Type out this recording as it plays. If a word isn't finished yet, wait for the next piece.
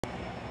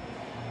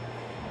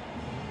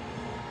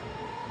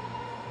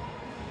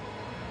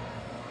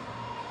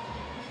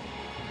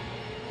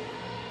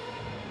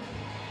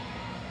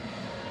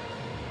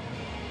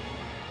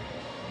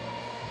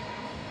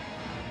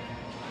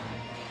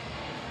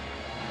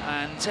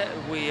And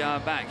we are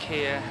back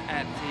here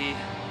at the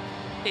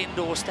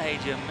indoor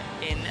stadium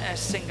in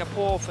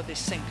Singapore for the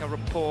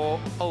Singapore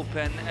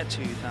Open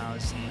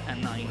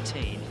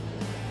 2019.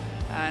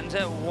 And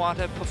what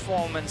a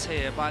performance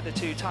here by the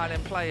two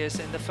Thailand players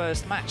in the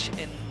first match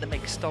in the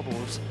mixed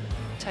doubles,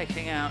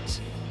 taking out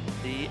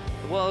the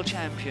world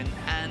champion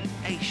and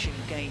Asian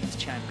Games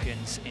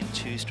champions in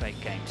 2 straight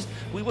games.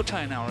 We will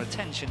turn our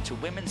attention to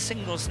women's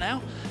singles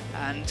now,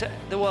 and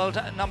the world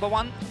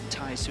 #1,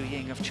 TAI Tzu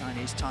Ying of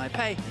Chinese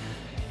Taipei,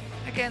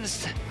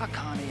 against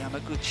Akane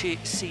Yamaguchi,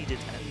 seeded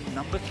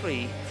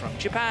 #3 from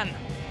Japan.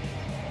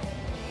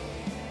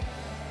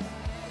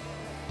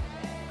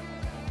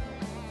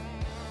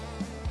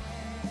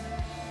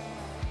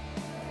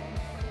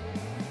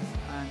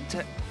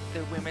 And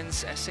the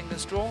women's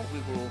singles draw, we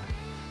will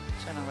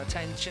turn our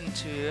attention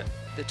to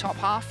the top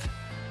half,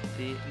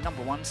 the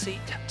 #1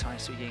 seed, TAI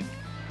Tzu Ying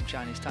from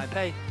Chinese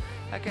Taipei,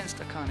 against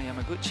Akane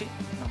Yamaguchi,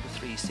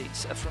 #3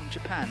 seeds from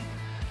Japan.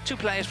 2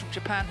 players from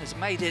Japan has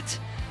made it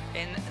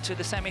into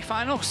the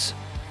semi-finals,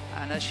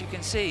 and as you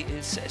can see,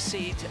 it's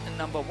seed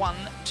 #1,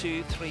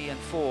 2, 3 and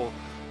 4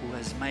 who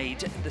has made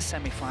the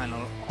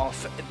semi-final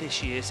of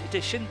this year's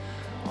edition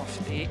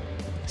of the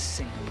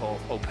Singapore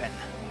Open.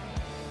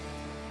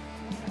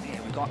 And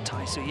here we've got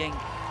TAI Tzu Ying,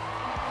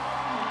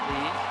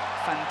 the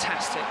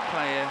fantastic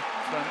player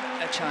from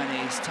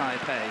Chinese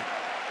Taipei.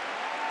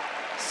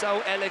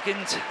 So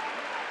elegant,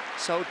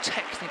 so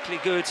technically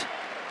good,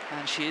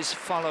 and she is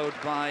followed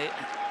by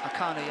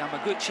Akane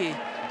Yamaguchi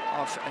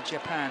of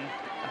Japan,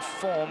 a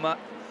former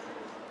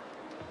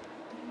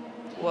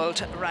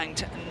world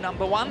ranked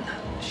 #1.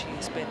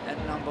 She's been a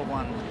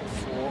 #1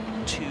 for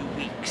 2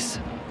 weeks.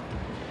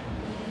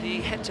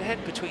 The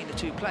head-to-head between the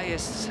two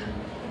players,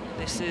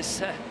 this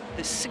is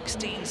the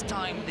 16th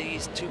time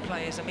these two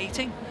players are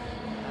meeting,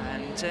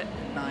 and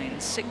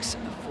 9-6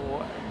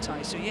 for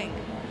TAI Tzu Ying.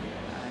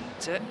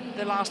 And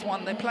the last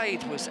one they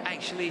played was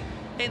actually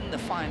in the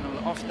final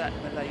of that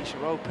Malaysia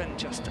Open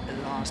just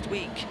last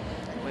week,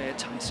 where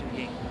TAI Tzu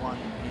Ying won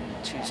in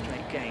 2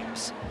 straight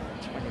games,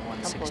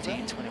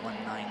 21-16,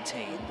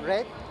 21-19.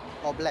 Red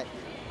or black?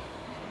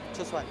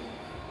 Choose one.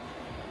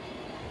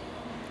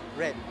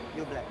 Red,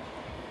 you black.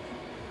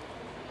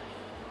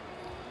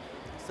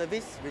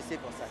 Service,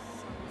 receive or side?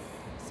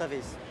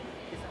 Service.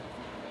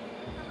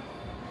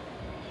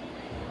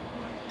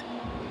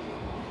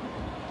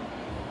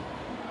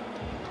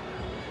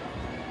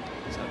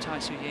 So TAI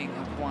Tzu Ying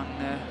have won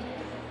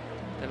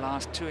the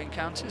last 2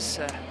 encounters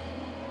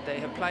they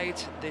have played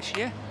this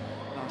year.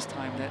 Last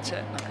time that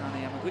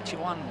Akane Yamaguchi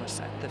won was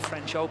at the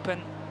French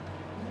Open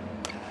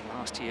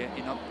last year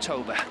in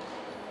October.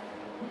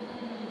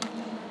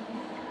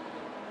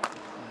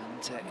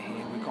 And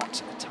here we've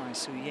got TAI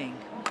Tzu Ying.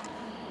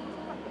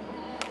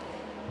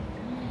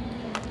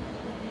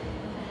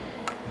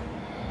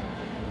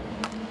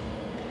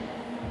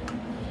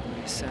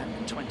 He's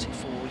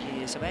 24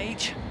 years of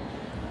age.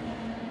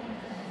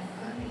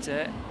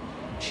 And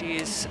she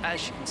is,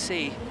 as you can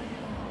see,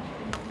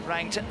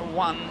 ranked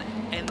 1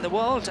 in the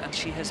world, and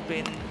she has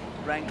been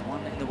ranked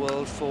 1 in the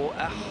world for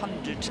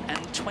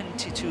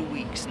 122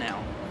 weeks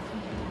now.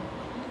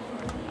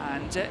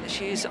 And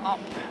she is up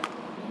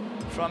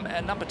from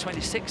number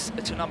 26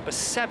 to number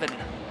 7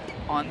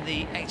 on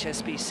the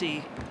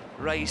HSBC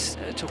race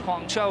to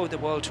Guangzhou, the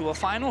World Tour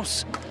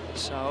finals.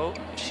 So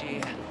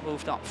she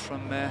moved up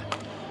from a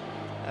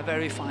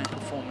very fine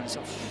performance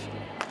of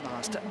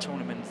last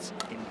tournament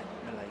in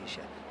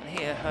Malaysia. And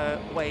here her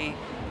way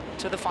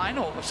to the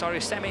final,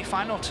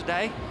 semi-final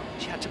today.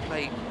 She had to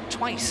play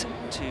twice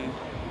to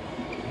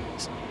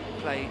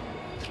play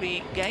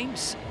 3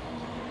 games,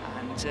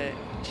 and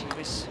she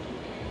was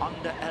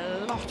under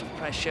a lot of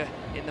pressure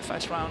in the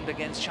first round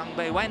against Chang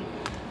Bei-wen,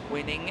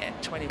 winning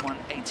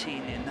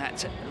 21-18 in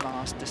that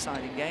last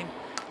deciding game.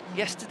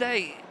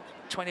 Yesterday,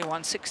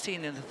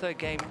 21-16 in the 3rd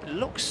game.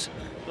 Looks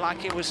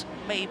like it was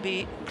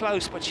maybe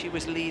close, but she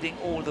was leading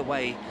all the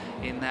way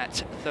in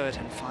that 3rd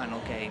and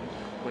final game,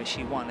 where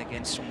she won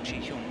against Song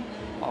Ji-hyun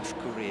of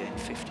Korea in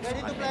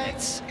 55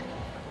 minutes.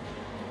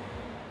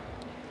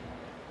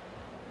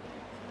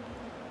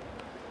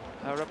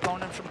 Her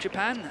opponent from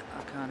Japan,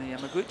 Akane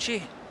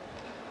Yamaguchi,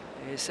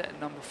 is at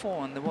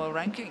 #4 on the world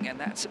ranking, and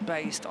that's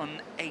based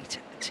on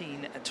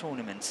 18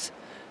 tournaments.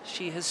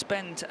 She has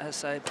spent,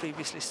 as I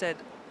previously said,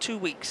 2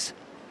 weeks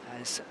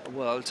as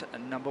world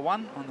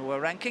 #1 on the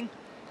world ranking.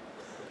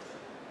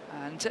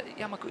 And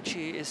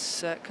Yamaguchi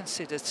is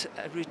considered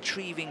a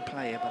retrieving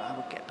player, but I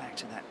will get back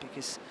to that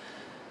because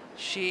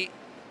she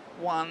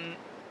won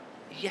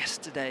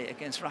yesterday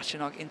against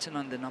Ratchanok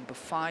Intanon, the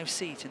 #5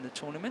 seed in the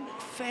tournament,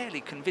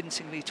 fairly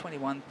convincingly,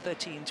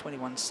 21-13,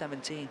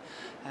 21-17,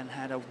 and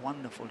had a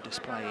wonderful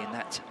display in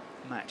that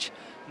match,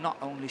 not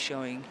only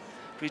showing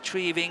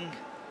retrieving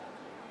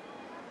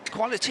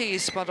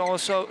qualities, but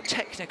also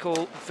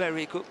technical,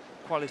 very good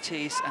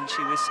qualities, and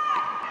she was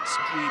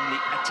extremely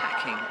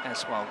attacking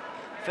as well.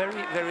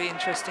 Very, very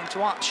interesting to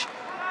watch.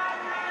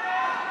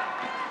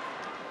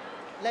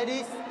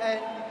 Ladies and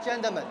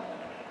gentlemen,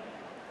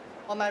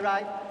 on my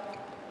right,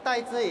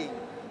 TAI Tzu Ying,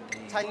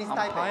 Chinese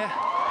Taipei.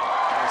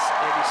 is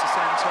Eddie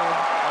Susanto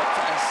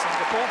of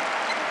Singapore.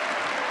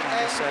 And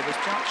the service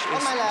judge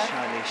is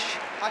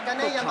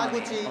Akane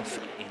Yamaguchi, of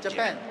India.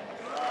 Japan.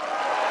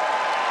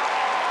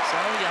 So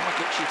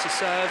Yamaguchi to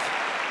serve.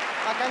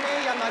 Akane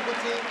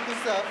Yamaguchi to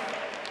serve.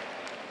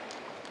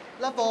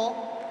 Level.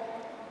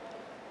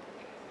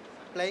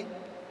 Play.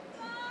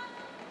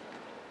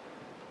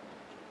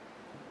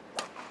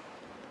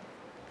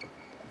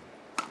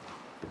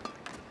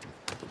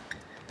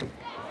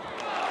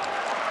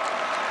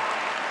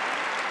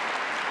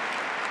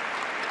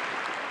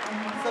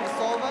 Service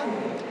over.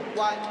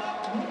 1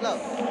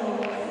 love.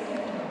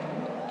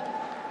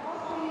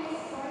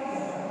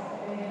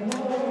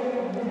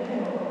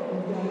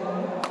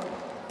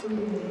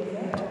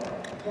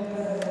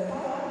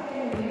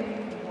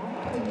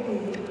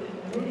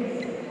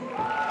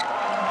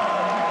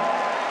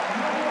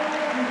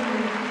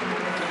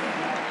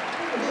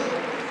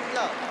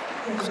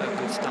 So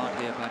good start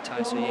here by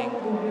TAI Tzu Ying,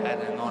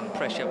 adding on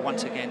pressure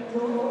once again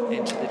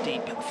into the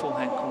deep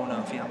forehand corner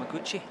of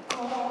Yamaguchi.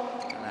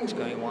 And that's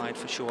going wide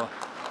for sure.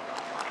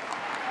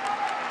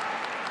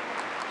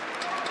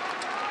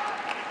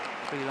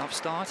 3-love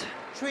start.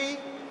 3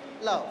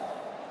 love.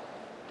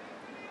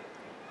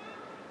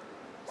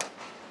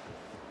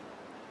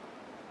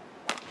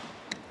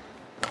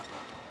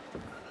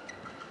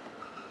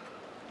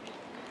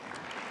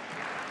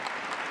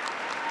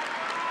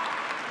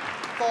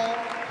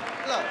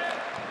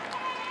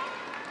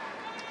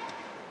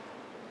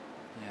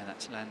 Yeah,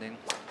 that's landing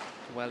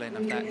well in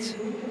of that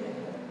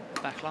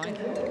back line.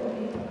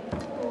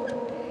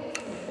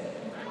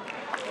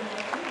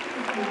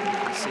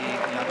 See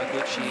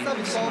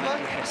Yamaguchi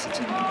slightly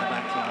hesitant in the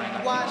back line.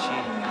 I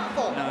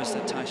think she knows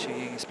that TAI Tzu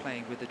Ying is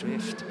playing with the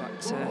drift,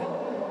 but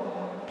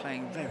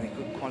playing very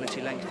good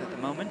quality length at the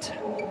moment.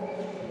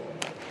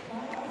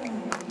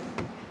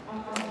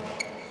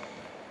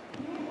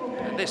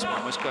 And this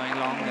one was going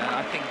long.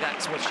 I think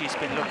that's what she's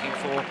been looking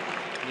for,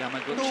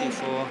 Yamaguchi,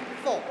 for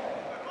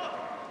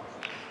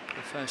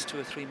the first 2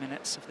 or 3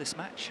 minutes of this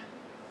match.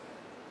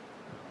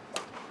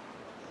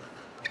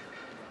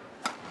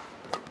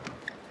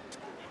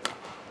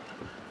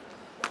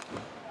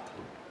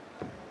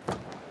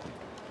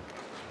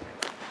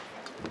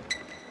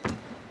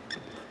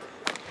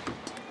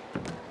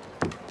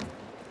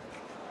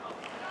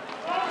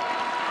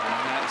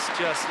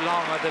 Just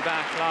long on the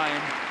back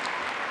line,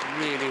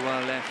 really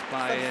well left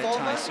by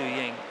TAI Tzu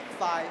Ying.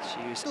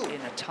 She was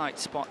in a tight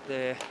spot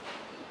there,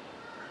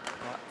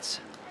 but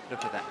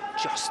look at that,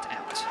 just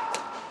out.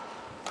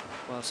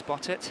 Well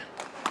spotted.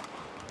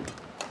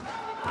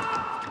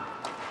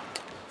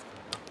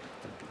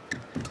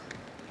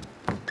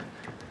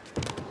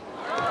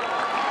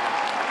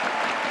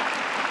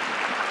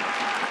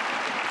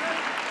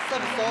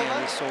 Here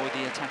we saw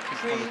the attacking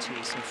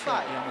qualities of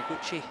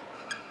Yamaguchi,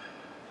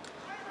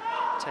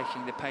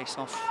 taking the pace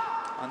off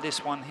on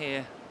this one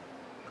here,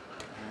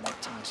 and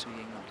TAI Tzu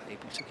Ying not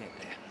able to get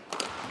there.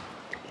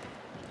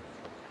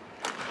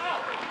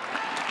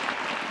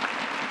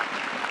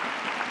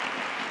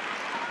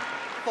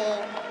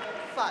 Four,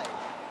 5.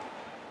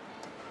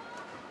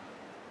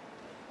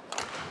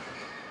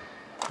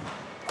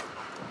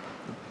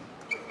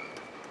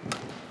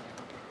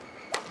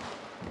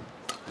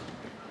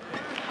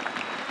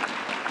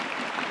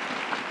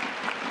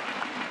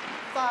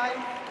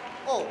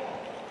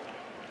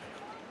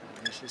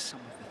 This is some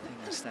of the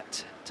things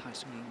that TAI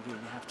Tzu Ying really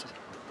have to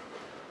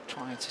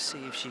try to see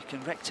if she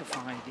can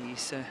rectify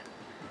these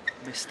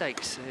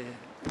mistakes.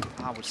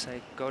 I would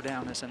say go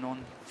down as a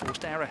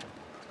non-forced error.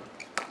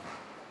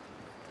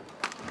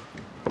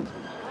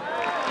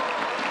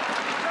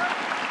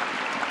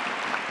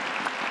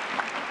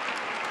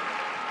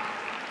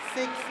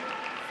 Six,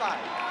 5.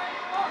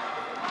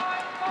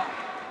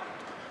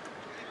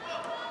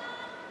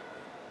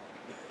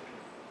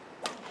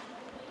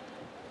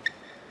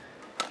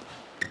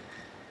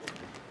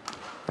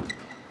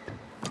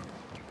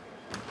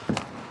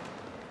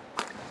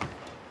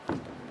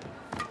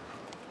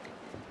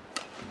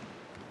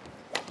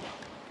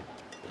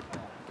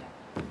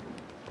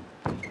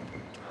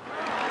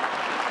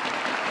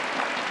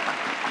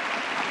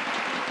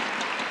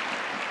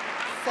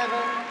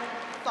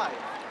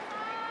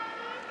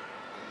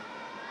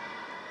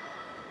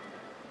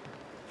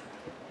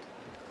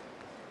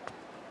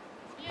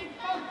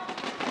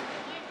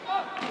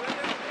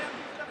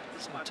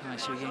 TAI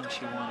Tzu Ying,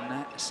 she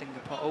won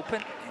Singapore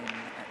Open in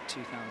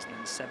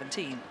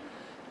 2017.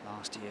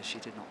 Last year she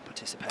did not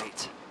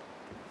participate.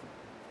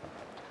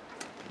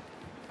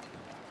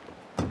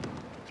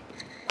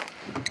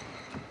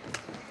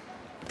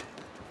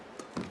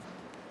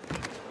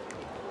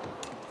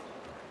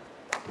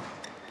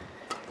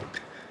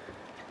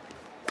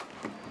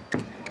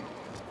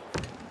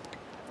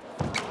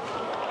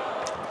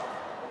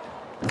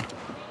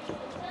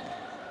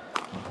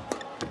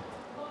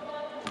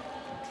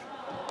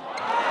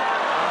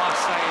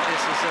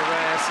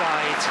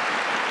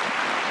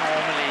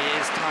 Normally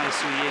is TAI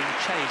Tzu Ying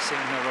chasing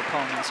her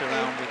opponents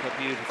around with her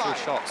beautiful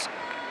shots.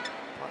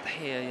 But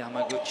here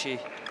Yamaguchi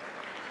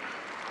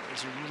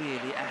is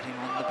really adding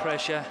on the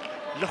pressure.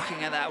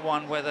 looking at that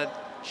one, whether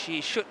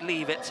she should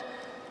leave it,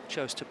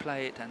 chose to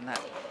play it, and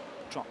that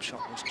drop shot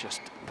was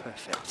just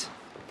perfect.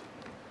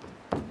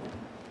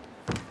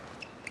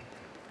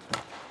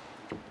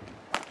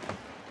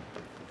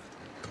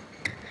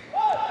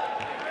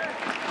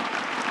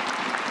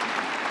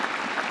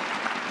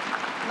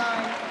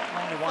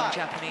 Only one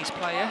Japanese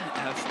player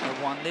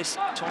have won this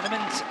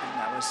tournament, and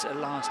that was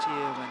last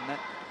year when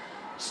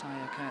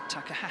Sayaka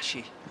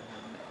Takahashi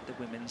won the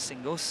women's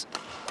singles.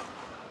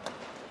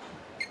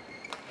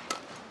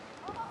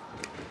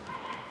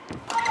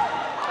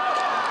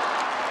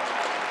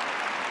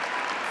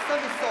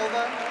 Service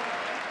over,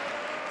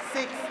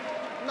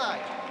 6-9.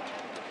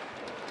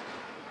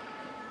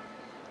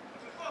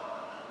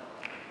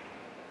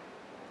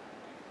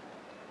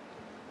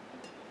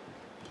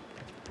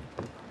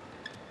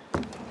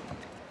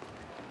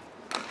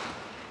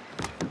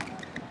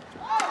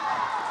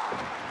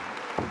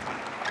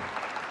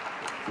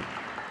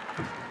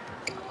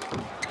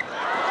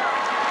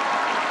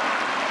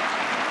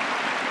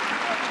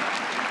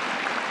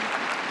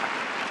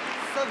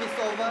 Service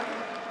over,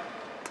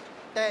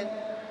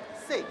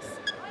 10-6.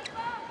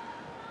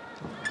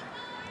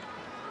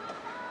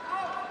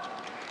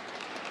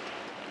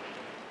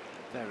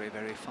 Very,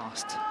 very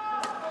fast.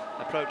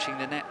 Approaching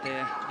the net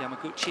there,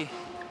 Yamaguchi,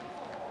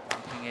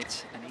 making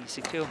it an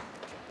easy kill.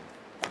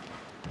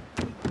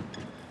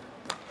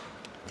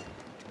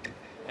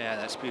 Yeah,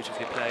 that's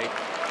beautifully played.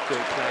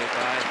 Good play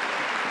by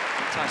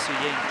TAI Tzu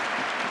Ying.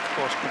 Of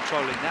course,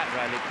 controlling that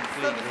rally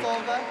completely.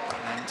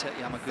 And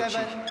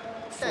Yamaguchi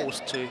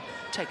forced to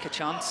take a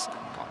chance and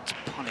got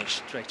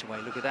punished straight away.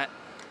 Look at that.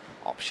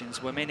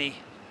 Options were many.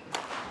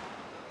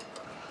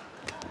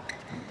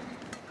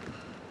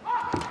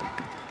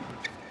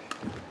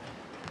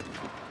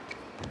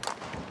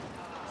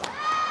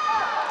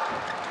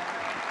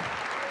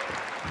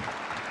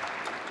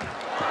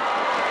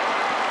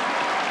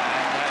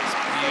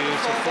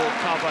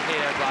 Cover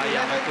here by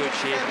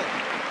Yamaguchi.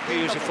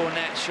 Beautiful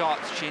net shot.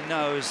 She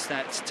knows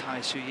that TAI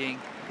Tzu Ying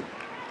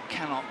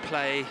cannot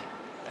play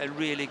a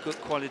really good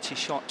quality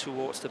shot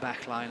towards the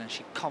back line, and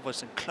she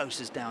covers and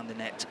closes down the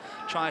net.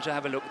 Try to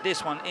have a look.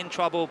 This one in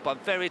trouble,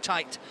 but very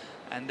tight,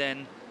 and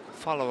then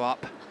follow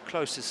up,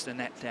 closes the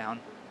net down.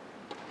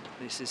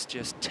 This is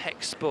just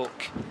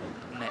textbook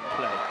net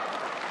play.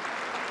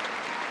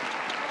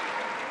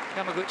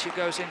 Yamaguchi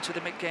goes into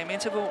the mid-game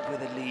interval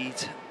with a lead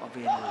of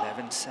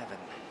 11-7.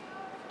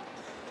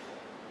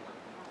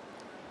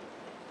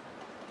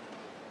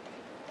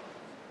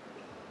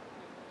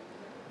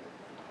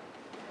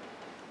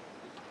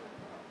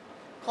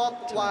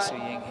 Court 1,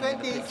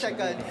 20 seconds.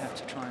 Really have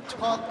to try and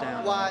Court cut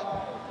down 1,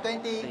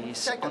 20 these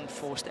seconds.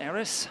 unforced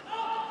errors.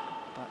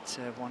 But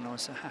one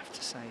also have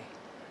to say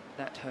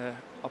that her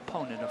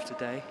opponent of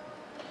today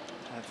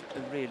have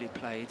really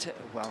played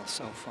well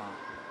so far.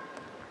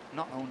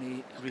 Not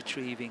only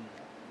retrieving,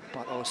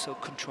 but also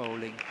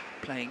controlling,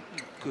 playing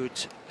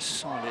good,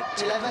 solid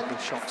technical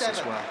shots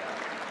as well.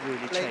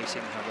 Really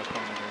chasing her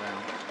opponent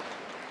around.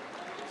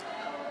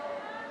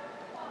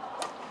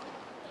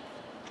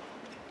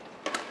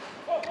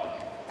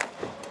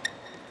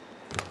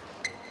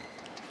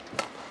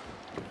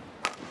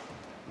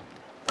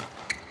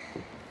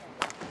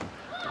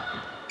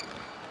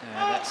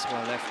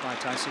 Well left by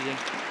TAI Tzu Ying.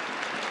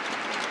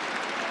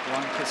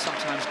 One could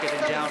sometimes get in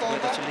doubt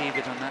whether to leave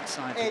it on that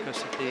side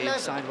because of the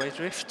sideways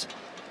drift,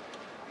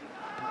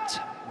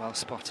 but well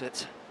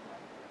spotted.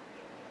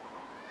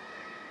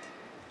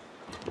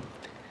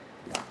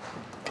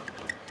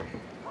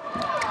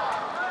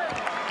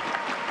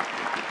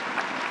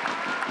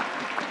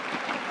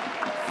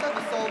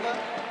 Service over,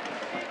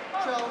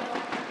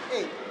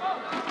 12-8.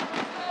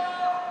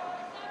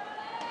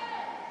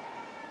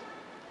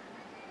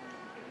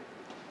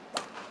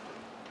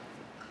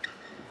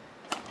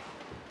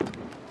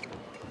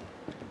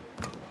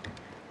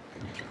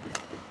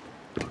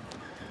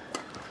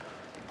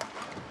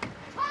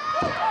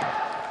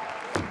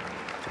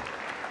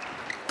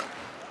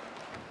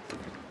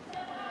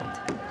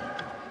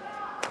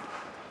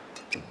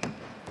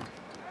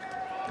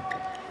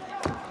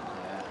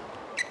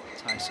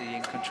 TAI Tzu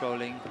Ying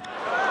controlling.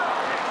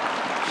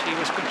 She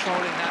was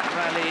controlling that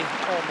rally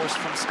almost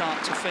from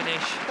start to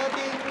finish.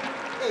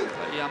 13-8.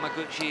 But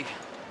Yamaguchi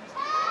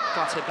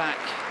got her back,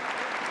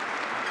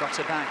 got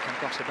her back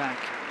and got her back.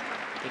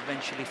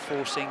 Eventually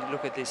forcing,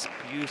 look at this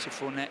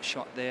beautiful net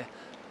shot there,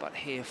 but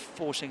here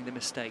forcing the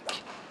mistake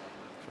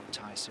from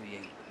TAI Tzu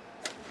Ying.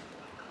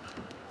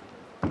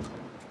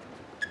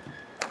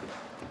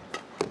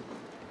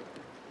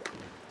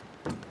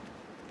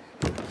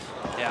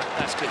 Yeah,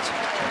 that's good.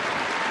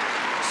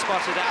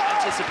 Spotted that,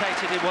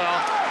 anticipated it well.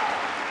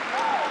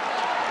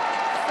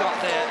 Got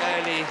there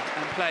early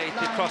and played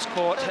the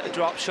cross-court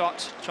drop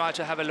shot. Try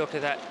to have a look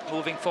at that.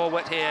 Moving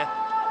forward here,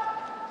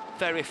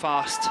 very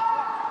fast.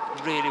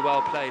 Really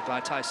well played by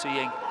TAI Tzu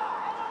Ying.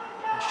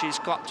 She's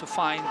got to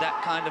find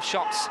that kind of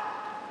shots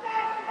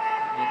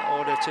in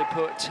order to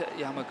put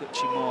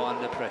Yamaguchi more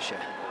under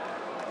pressure.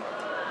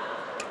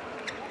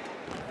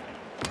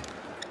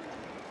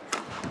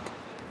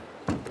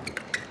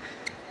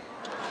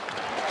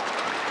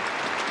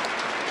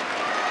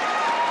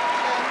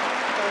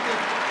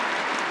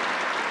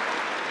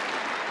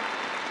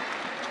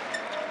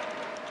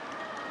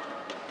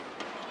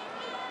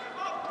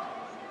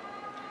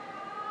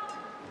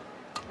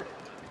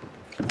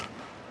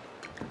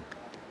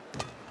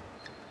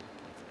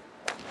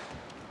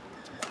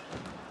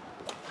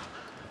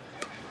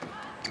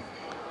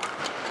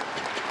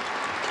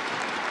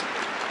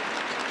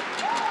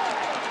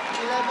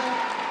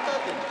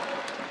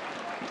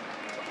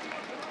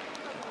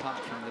 apart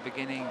from the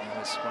beginning, that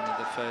was one of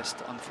the first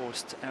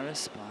unforced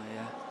errors by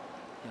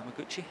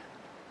Yamaguchi.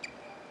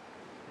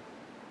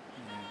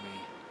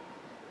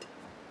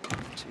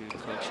 Two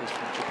coaches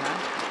from Japan.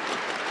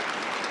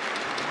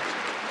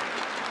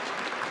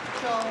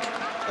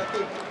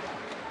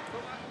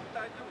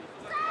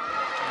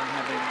 And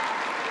having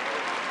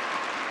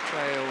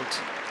trailed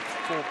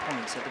 4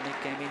 points at the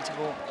mid-game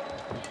interval,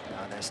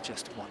 now there's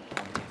just 1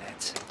 point in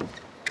it.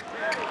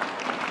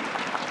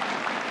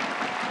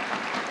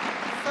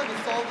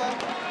 Service over.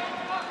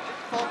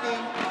 14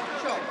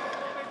 shot.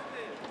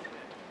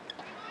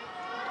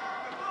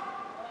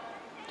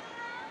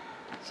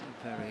 It's a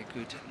very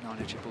good,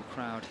 knowledgeable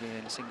crowd here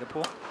in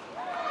Singapore.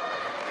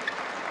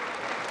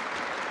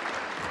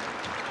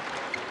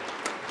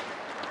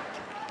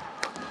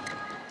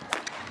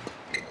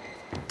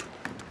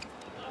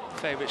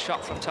 Favourite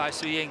shot from TAI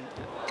Tzu Ying. And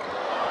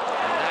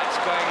that's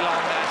going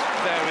long. That's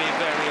very,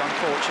 very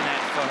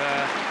unfortunate for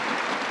her.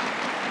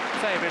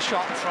 Favourite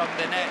shot from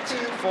the net.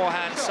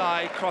 Forehand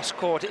side, cross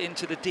court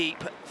into the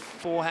deep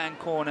forehand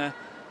corner,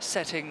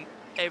 setting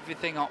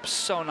everything up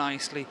so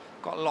nicely.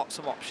 Got lots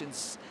of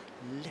options,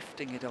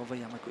 lifting it over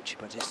Yamaguchi,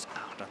 but it's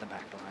out on the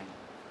back line.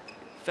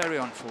 Very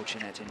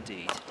unfortunate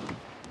indeed.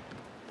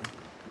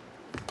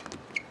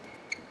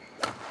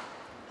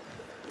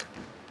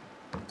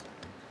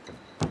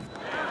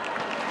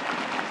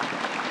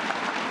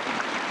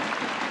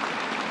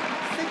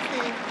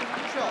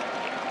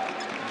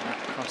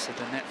 Of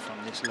the net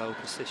from this low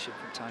position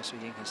from TAI Tzu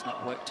Ying has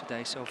not worked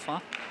today so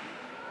far.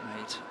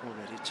 Made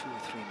already 2 or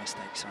 3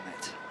 mistakes on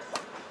it.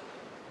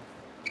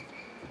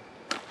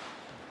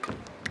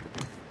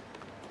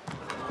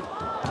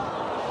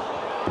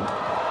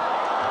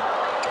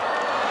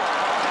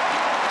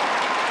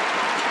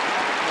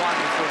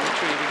 Wonderful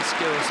retrieving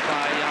skills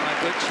by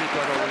Yamaguchi,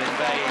 but all in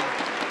vain.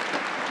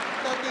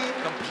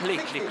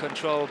 Completely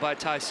controlled by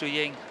TAI Tzu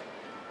Ying.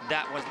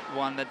 That was the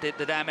one that did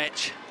the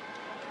damage.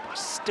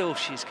 Still,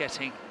 she's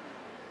getting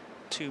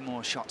 2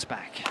 more shots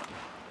back.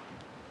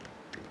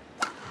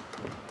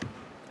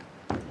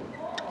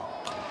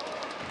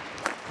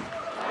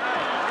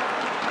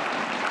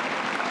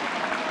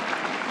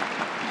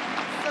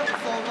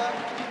 Service over.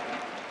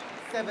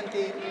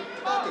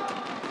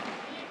 17-30.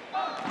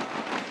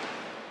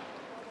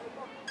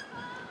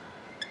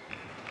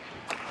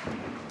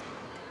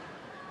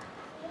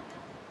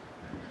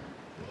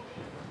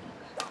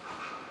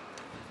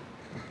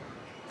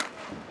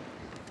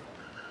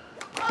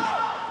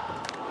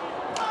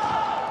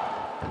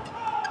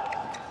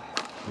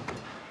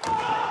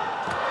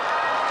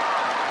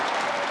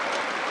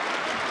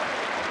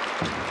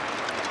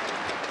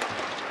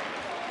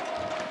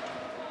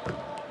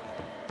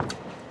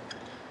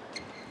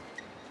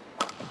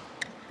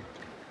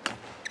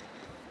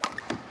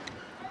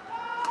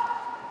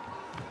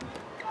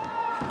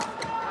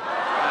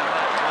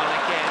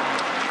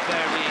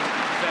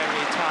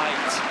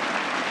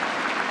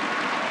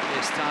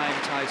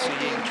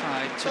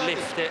 To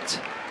lift it,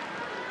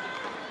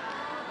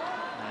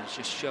 and it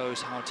just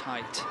shows how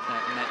tight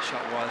that net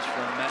shot was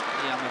from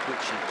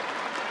Yamaguchi.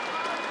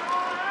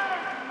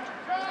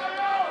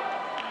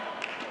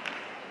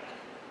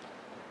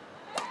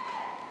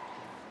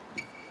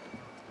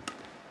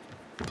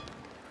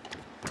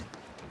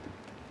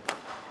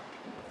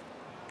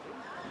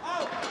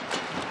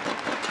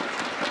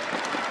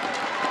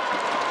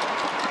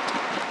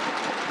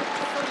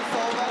 Service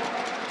over.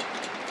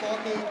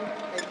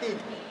 14-18.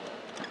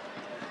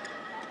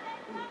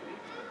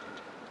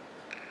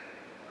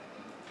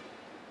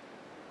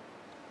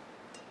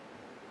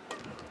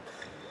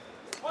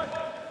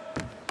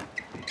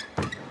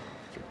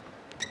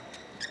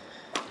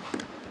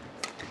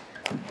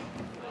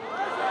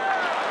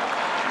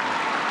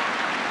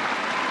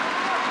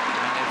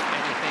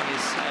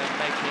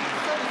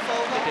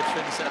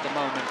 At the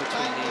moment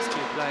between these 2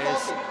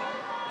 players,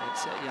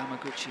 it's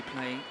Yamaguchi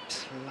playing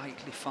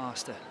slightly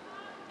faster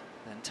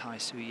than TAI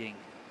Tzu Ying,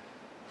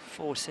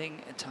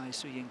 forcing TAI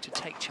Tzu Ying to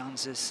take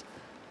chances,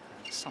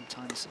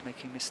 sometimes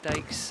making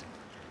mistakes.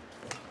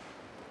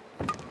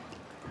 Once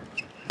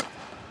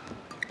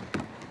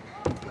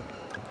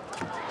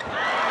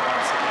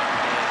again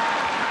here,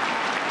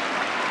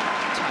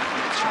 tight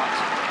net shot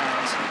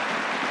and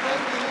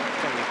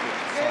very good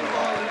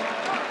follow-up.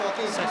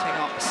 Setting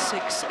up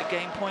 6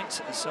 game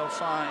points so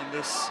far in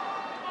this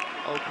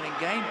opening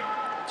game.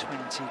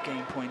 20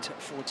 game point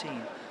at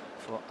 14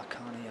 for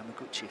Akane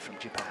Yamaguchi from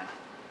Japan.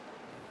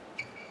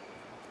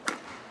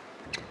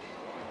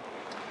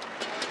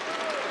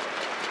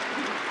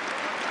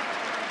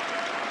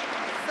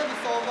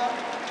 Service over.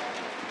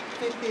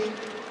 15.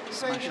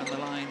 Smash on the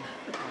line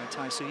by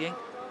TAI Tzu Ying.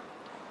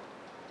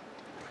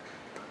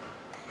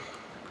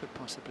 Could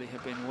possibly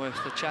have been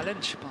worth the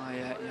challenge by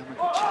Yamaguchi,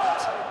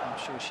 but I'm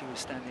sure she was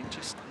standing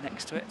just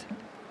next to it.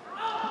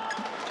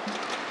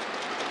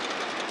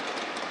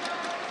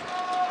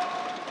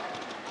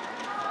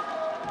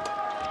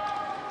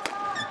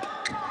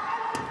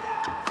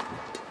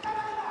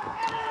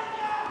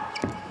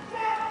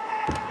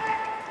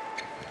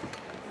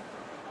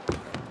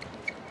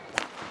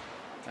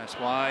 That's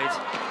wide.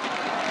 wide.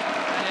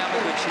 And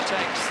Yamaguchi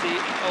takes the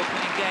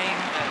opening game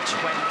at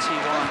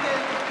 21-15.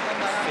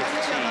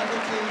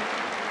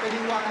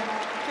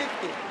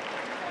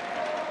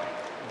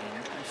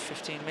 In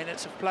 15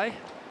 minutes of play.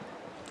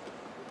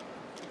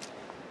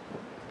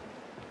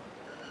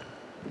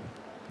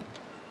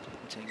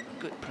 Putting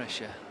good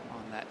pressure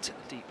on that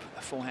deep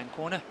forehand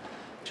corner,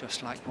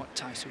 just like what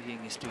TAI Tzu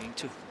Ying is doing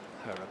to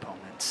her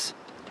opponents.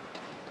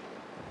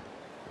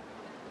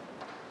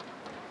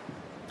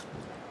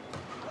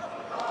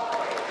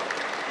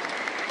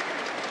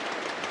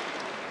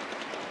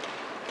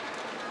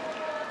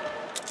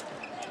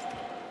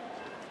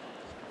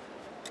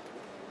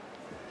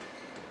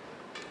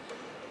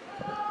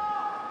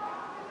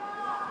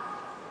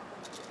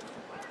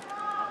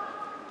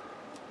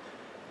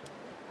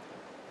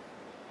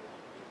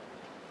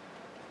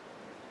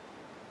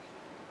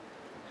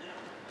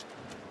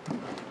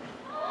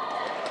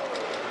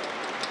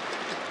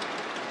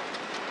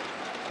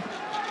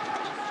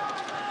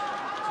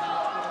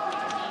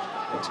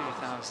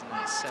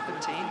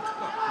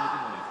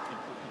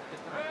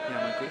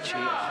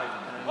 Yamaguchi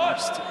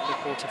lost the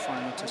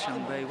quarterfinal to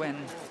Zhang Wei-Wen.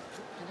 In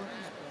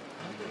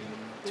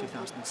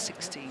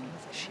 2016,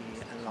 she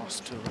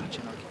lost to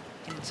Rajana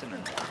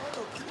Intanen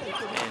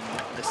in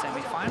the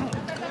semi-final.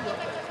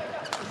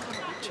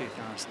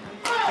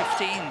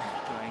 2015,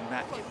 going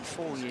back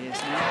 4 years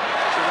now,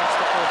 she lost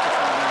the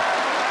quarterfinal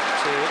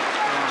to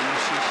Wang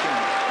Shixun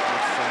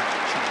of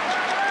China.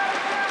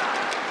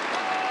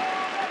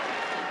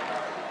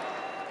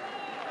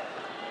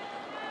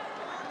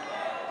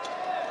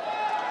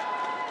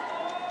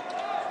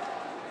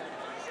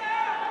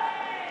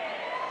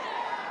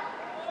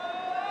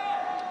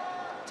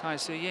 TAI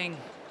Tzu Ying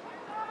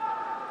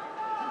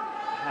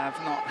have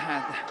not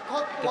had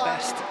the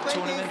best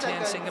tournament here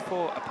in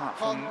Singapore, apart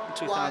from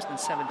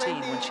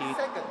 2017 when she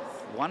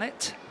won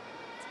it.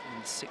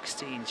 In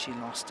 16 she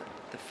lost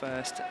the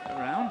first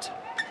round.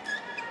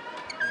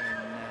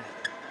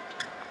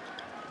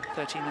 In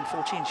 13 and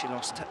 14 she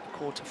lost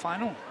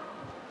quarter-final.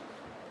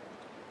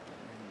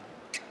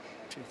 In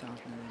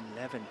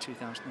 2011,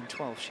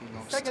 2012 she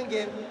lost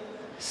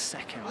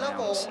second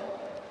round.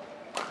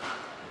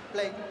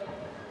 Play.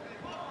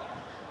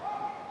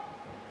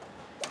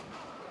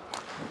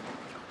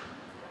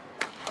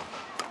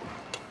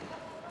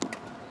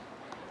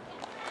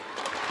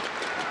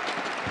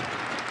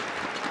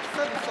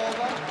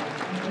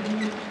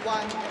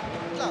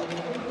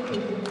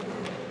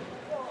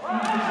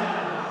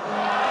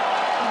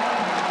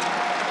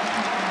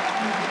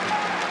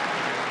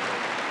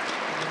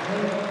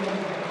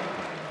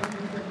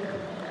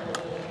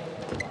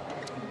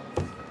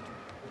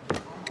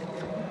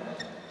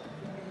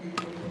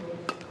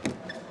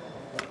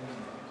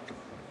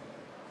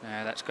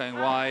 That's going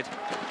wide.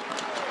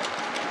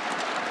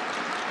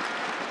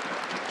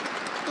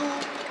 2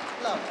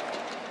 love.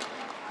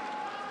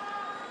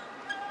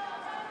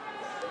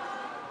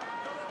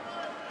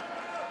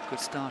 Good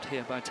start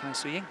here by TAI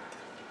Tzu Ying.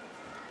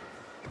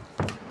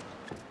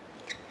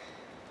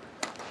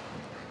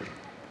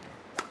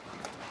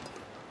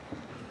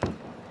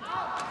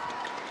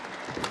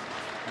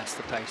 That's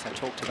the pace I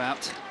talked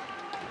about.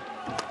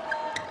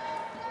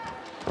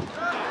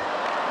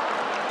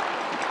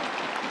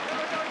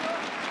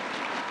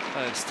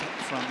 First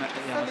from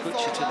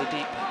Yamaguchi to the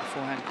deep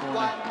forehand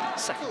corner.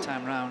 Second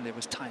time round, it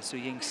was TAI Tzu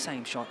Ying,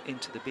 same shot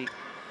into the deep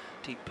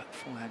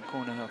forehand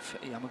corner of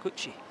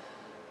Yamaguchi.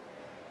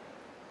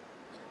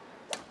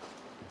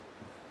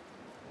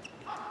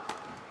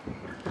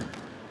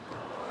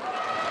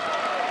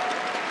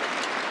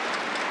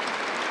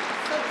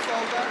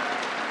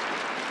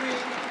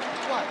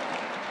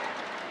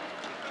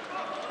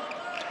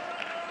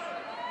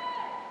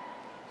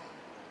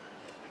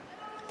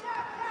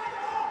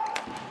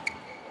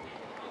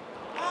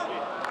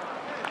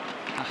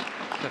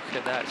 Look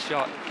at that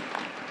shot,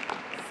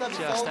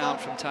 just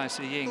out from TAI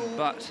Tzu Ying,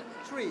 but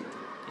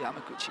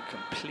Yamaguchi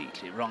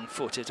completely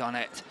wrong-footed on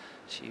it.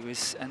 She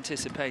was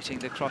anticipating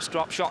the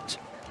cross-drop shot.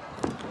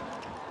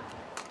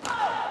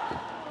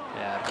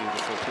 Yeah,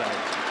 beautiful play.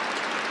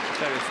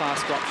 Very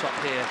fast drop shot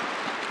here,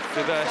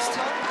 reversed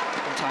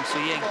from TAI Tzu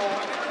Ying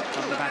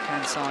from the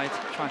backhand side.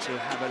 Try to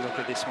have a look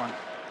at this one.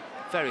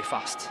 Very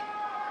fast.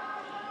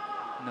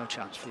 No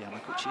chance for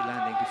Yamaguchi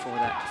landing before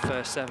that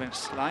first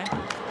service line.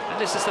 And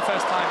this is the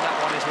first time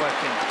that one is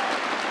working.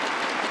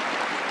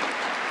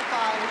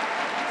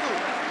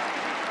 5-2.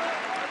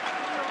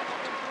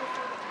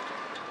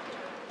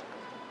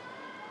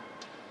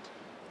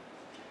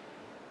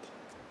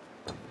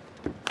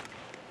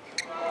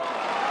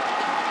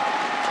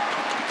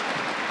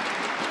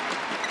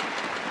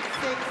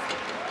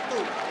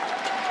 6-2.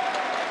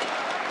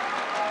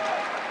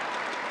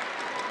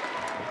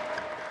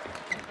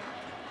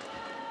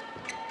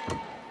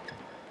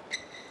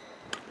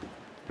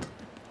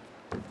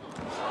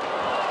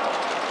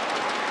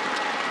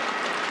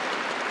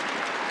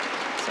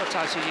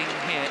 TAI Tzu Ying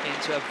here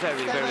into a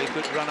very, very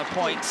good run of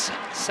points.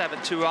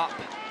 7-2 up.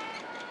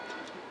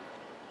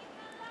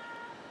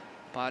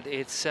 But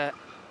it's a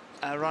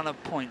run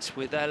of points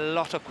with a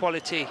lot of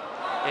quality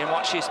in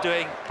what she's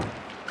doing.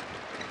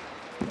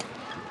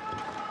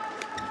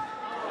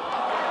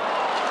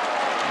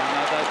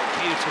 Another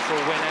beautiful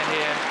winner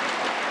here.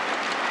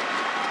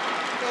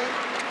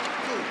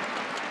 8-2.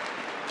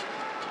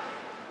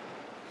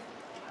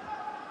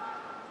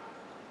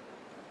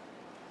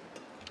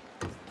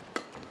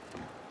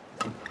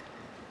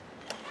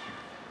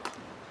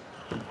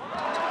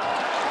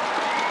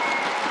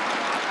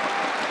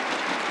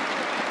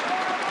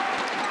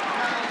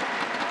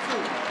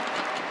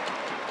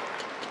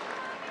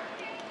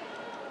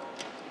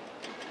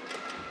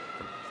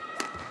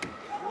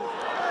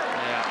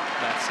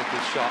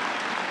 Shot.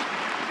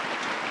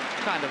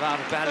 Kind of out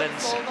of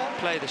balance,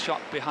 play the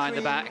shot behind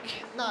the back.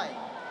 9.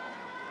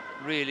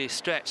 Really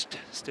stretched,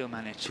 still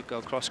managed to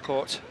go cross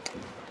court.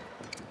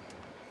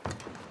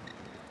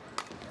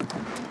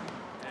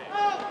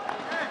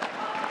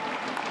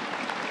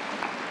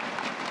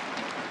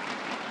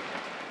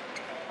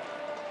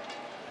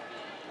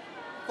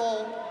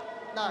 Four,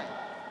 9.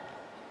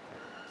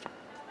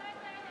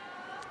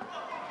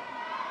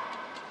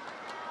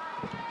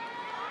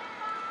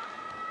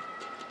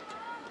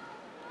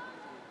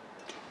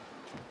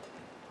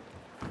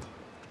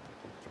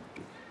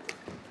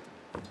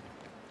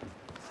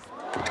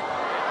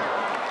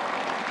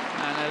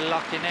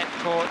 Lucky net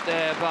caught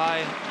there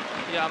by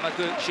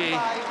Yamaguchi. 5-9.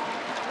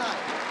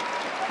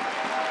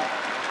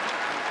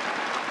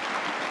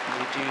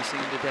 Reducing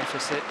the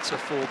deficit to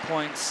 4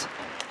 points.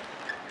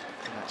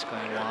 And that's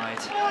going wide.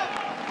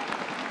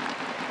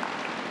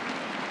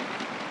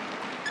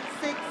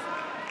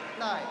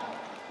 6-9.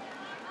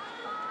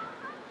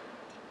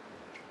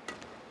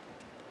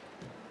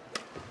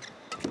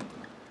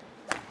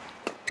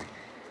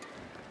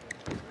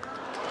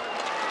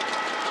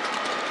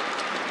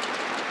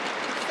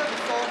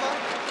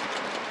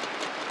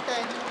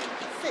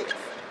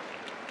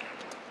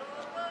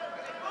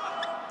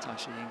 TAI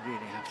Tzu Ying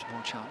really have to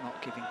watch out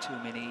not giving too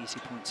many easy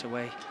points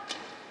away.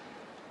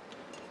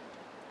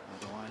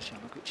 Otherwise,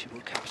 Yamaguchi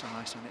will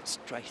capitalise on it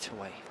straight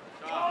away.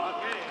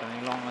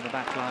 Going long on the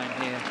back line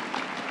here.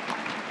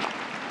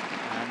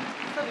 And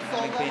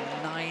having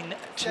been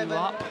 9-2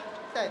 up,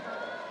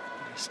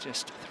 it's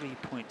just 3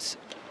 points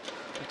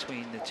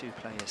between the two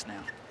players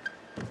now.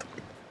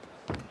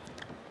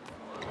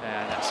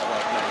 Yeah, that's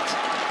well played.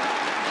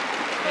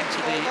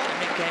 Into the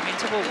mid-game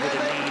interval with a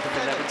lead of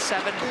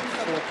 11-7,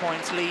 4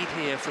 points lead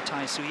here for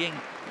TAI Tzu Ying.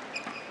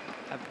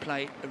 Have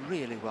played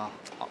really well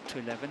up to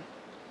 11.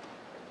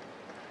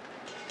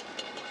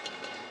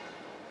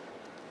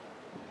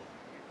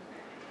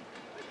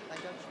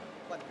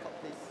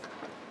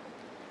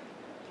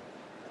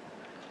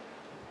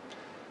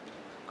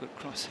 Good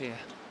cross here,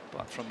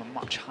 but from a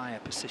much higher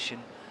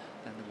position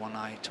than the one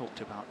I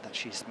talked about that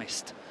she's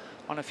missed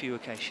on a few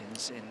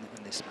occasions in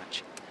this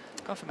match.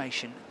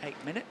 Confirmation,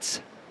 8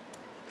 minutes.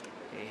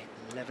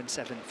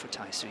 11-7 for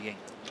TAI Tzu Ying.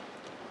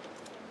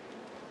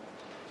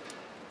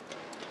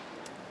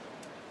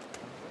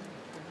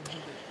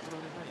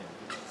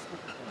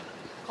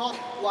 Court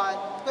 1,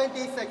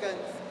 20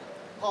 seconds.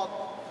 Court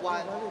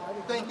 1,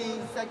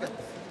 20 seconds.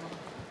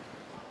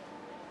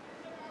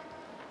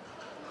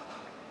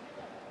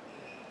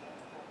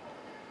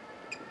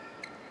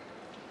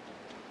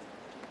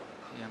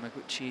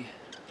 Yamaguchi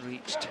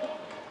reached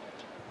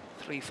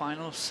 3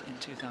 finals in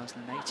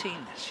 2018.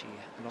 She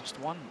lost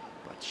 1,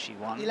 but she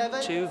won 2. And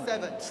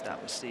that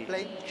was the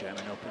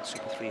German Open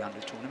Super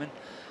 300 tournament.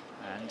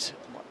 And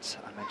what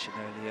I mentioned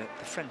earlier,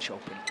 the French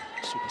Open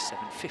Super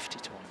 750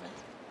 tournament.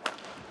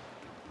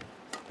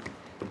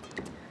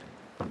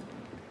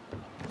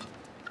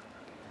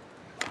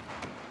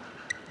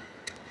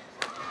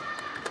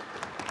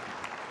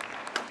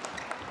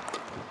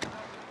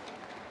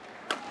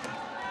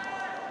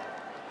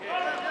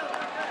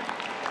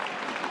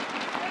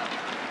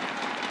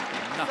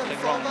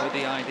 Nothing wrong with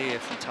the idea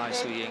from TAI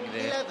Tzu Ying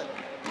there.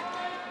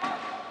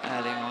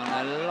 Adding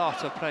on a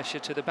lot of pressure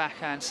to the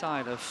backhand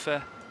side of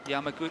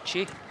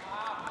Yamaguchi.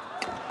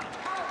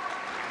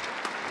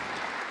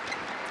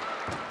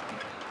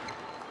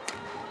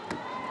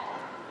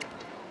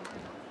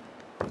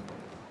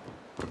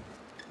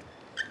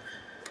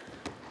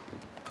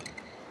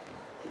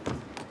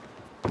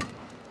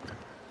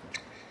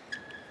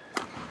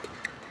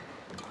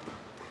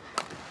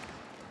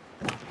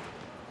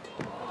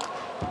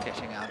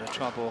 Getting out of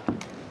trouble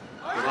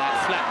with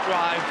that flat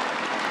drive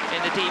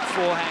in the deep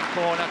forehand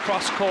corner,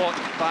 cross court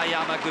by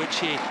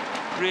Yamaguchi.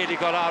 Really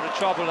got out of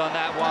trouble on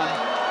that one.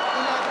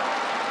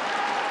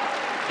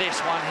 This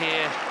one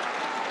here.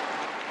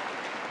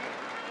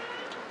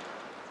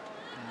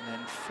 And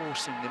then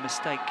forcing the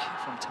mistake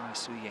from TAI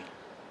Tzu Ying.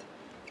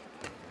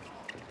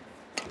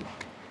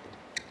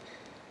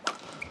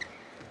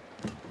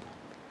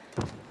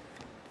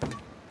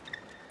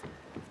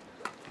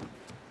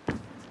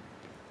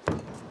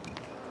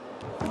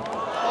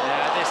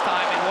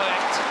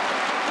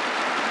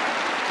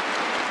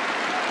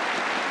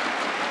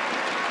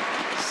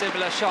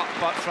 Similar shot,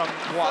 but from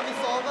what?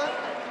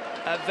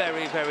 A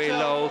very, very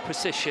low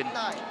position.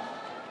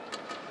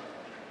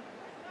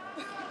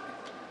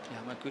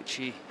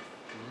 Yamaguchi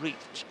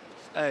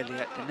early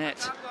at the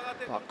net,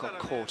 but got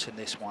caught in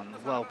this one.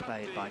 Well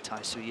played by TAI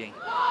Tzu Ying.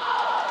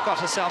 Got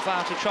herself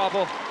out of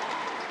trouble.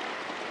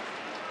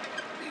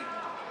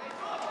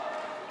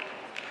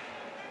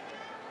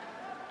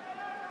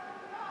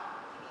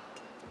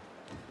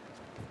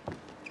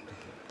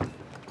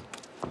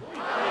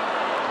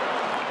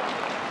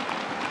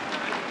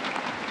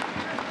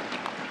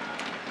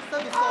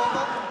 Service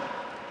over.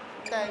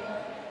 10,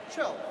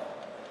 12.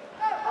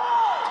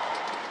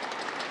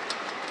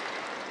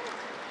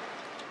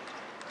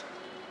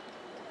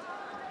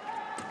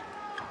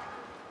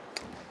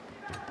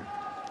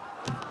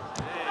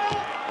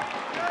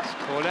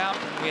 Call out,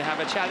 and we have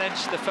a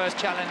challenge, the first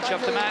challenge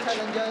of the match.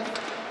 Challengers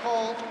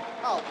call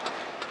out.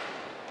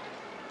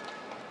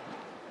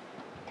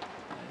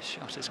 The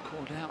shot is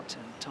called out,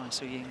 and TAI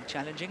Tzu Ying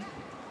challenging.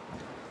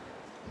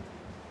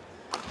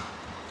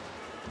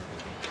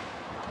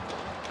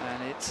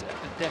 And it's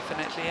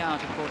definitely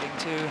out, according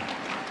to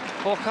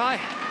Hawkeye.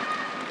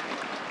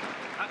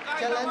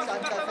 Challenge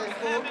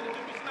unsuccessful.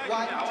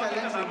 One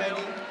challenge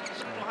remaining.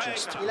 So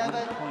just 11,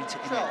 1 point in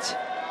 12. it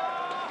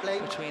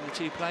Blake. between the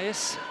two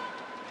players.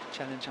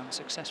 Challenge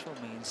unsuccessful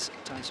means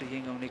TAI Tzu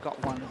Ying only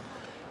got one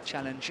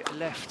challenge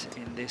left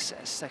in this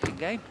second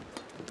game.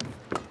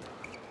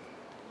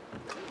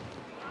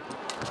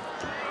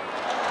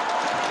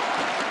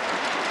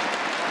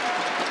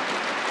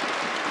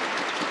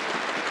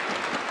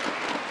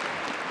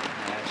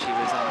 She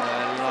was under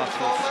a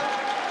lot of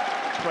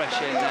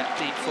pressure in that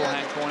deep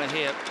forehand corner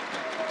here.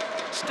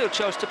 Still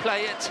chose to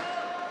play it.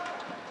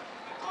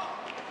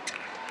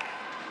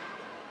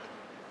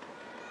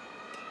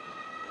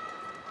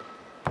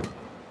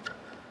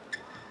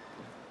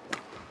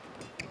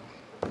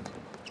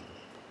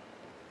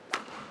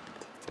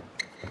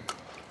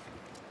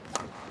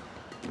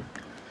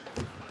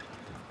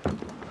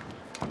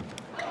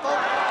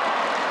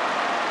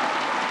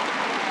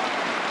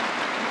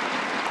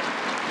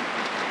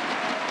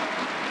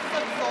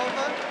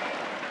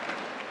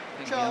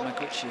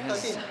 Yamaguchi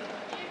has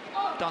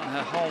done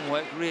her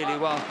homework really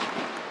well,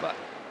 but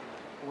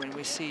when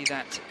we see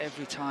that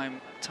every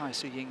time TAI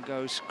Tzu Ying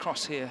goes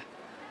cross here,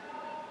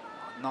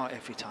 not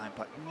every time,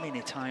 but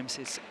many times,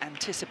 it's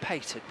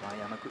anticipated by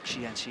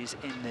Yamaguchi, and she's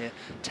in there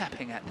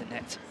tapping at the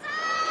net.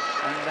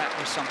 And that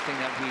was something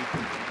that we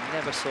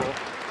never saw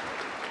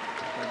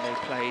when they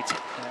played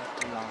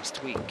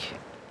last week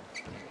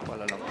in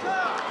Kuala Lumpur.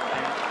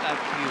 And a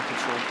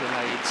beautiful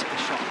delayed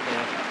shot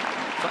there.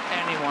 For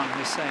anyone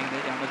who's saying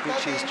that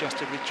Yamaguchi is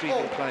just a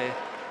retrieval player,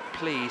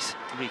 please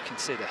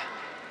reconsider.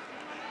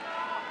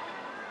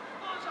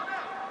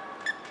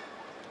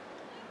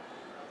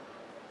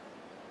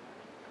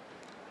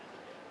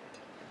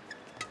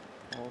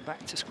 All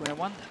back to square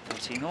one,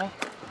 13-all.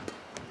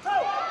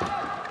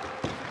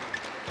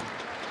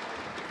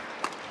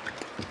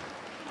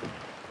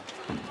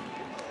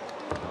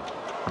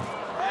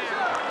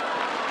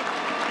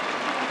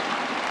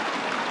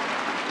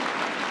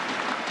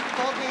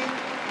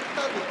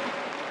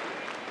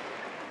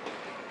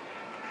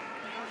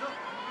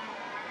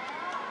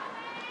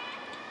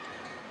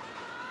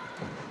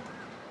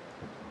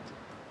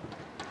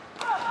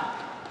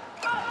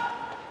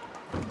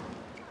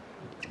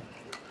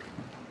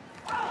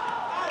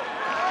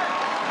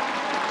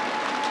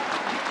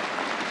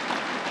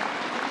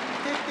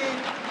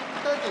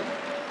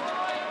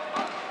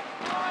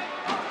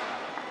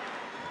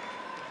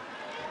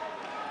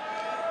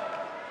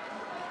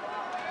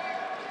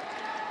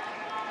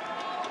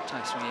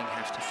 TAI Tzu Ying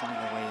have to find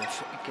a way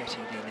of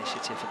getting the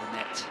initiative of the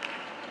net.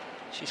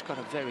 She's got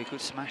a very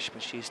good smash,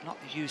 but she's not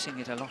using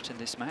it a lot in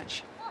this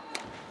match.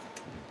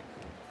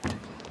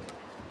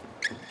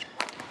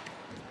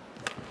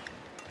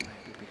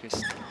 Maybe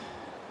because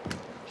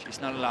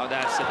she's not allowed.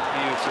 That's a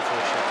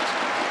beautiful shot.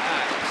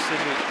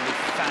 Absolutely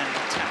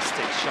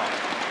fantastic shot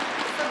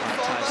by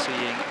TAI Tzu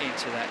Ying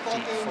into that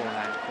deep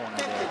forehand corner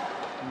there.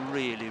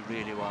 Really,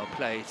 really well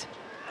played.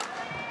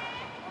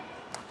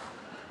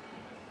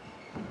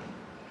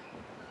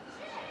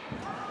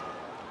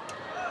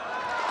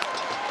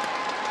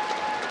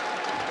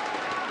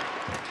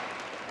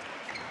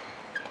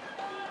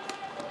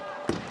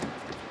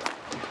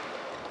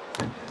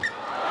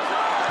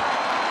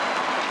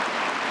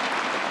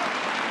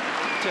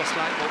 Just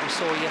like what we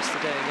saw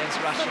yesterday against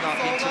Ratchanok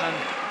Intanon,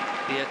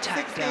 the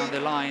attack down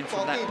the line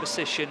from that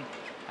position,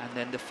 and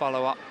then the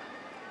follow-up.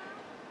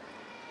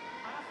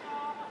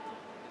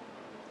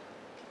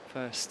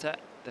 First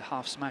the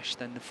half smash,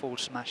 then the full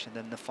smash, and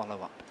then the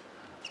follow-up.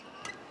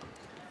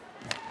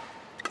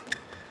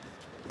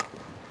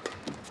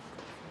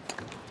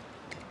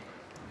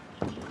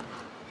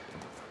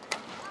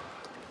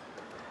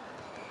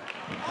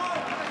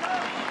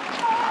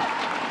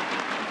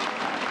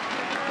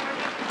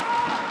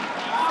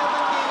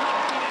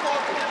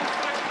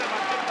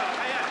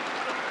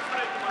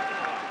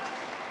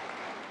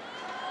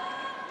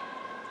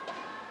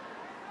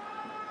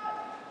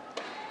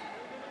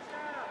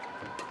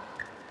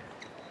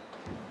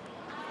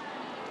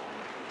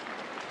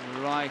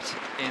 Right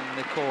in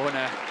the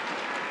corner.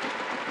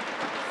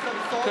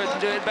 Couldn't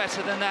do it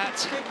better than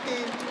that.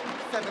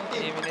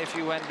 17. even if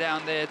you went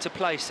down there to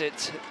place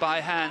it by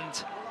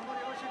hand.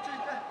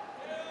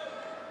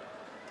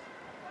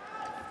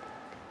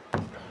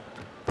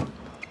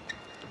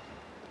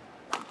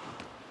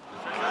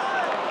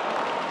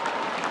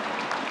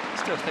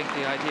 Still think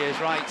the idea is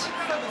right.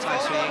 TAI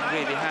Tzu Ying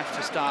really have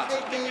to start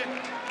 18,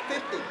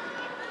 50.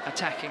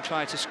 attacking,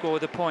 try to score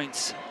the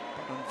points.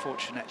 But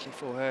unfortunately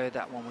for her,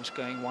 that one was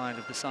going wide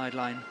of the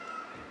sideline.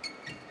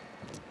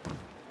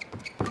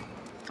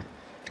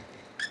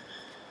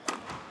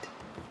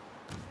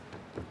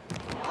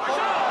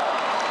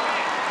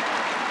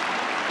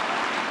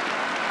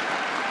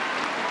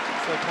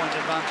 Four-point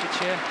advantage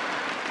here.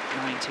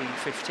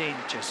 19-15,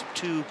 just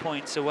 2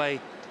 points away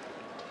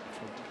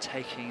from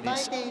taking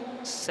this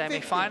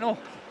semi-final.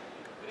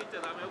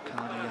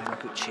 Akane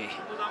Yamaguchi.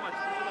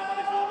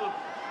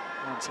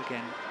 Once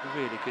again,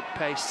 really good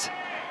pace.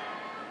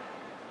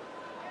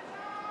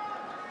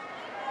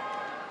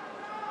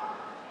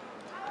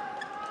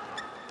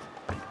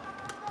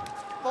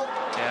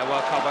 Yeah,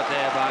 well covered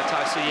there by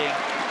TAI Tzu Ying.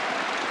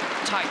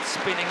 Tight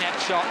spinning net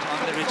shot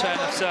on the return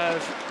of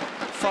serve.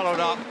 Followed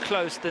up,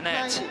 closed the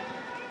net.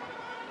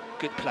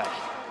 Good play.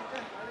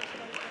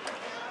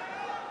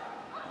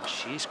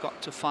 She's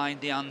got to find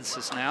the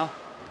answers now.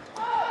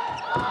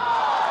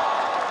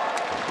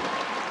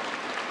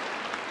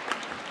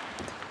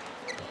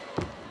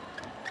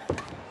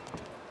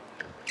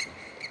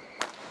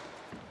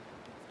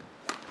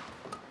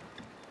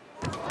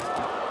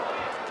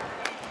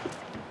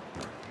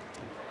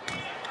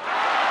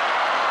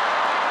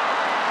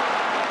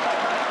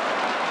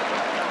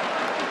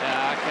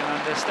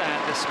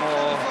 Understand the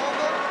small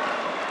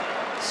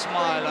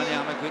smile on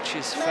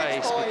Yamaguchi's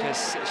face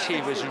because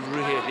she was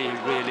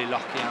really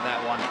lucky on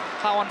that one.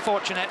 How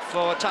unfortunate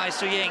for TAI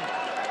Tzu Ying,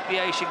 the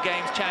Asian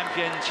Games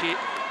champion. She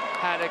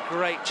had a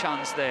great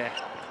chance there.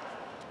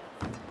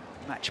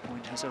 Match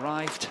point has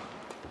arrived.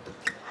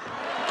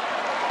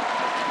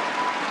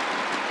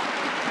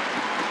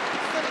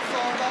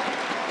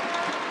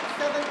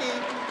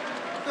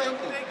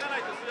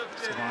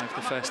 Survived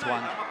the first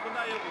one.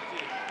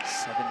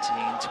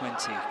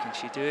 17-20. Can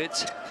she do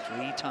it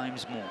 3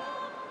 times more?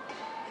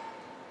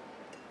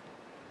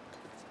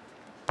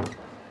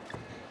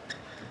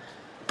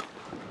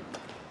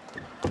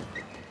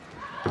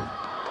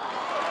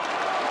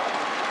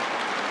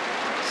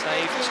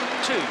 Saved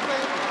 2.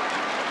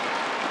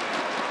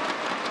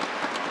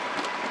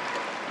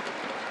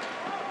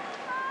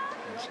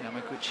 There's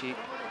Yamaguchi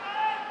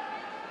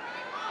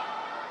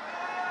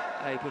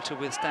able to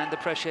withstand the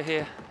pressure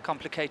here,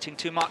 complicating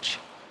too much.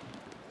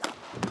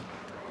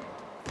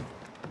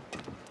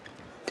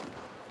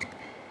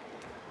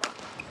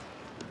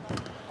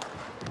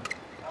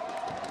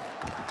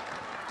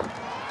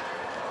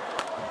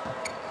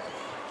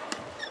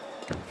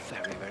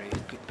 Very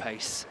good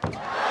pace. And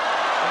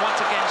once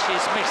again,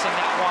 she's missing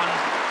that one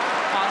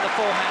on the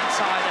forehand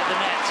side of the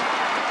net,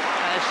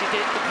 as she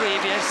did the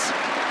previous.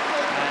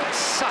 And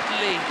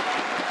suddenly,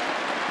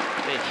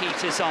 the heat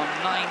is on.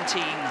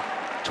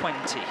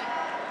 19-20.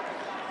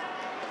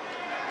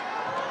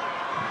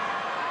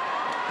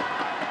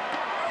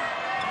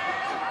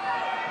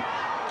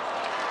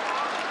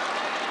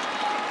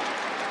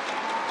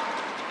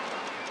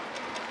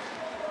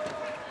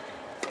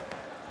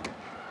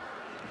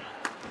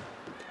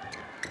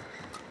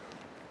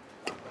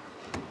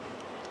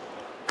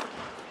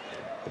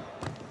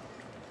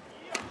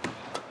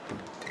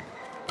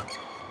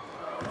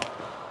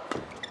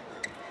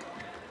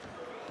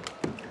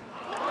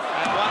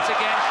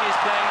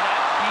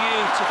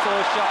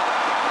 Beautiful shot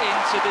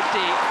into the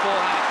deep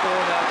forehand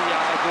corner of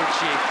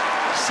Yamaguchi.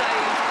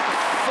 Saved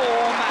 4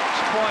 match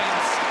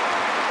points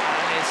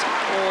and it's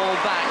all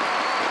back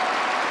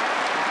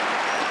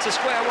to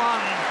square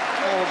one.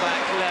 All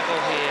back level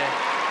here,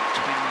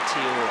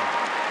 20-all.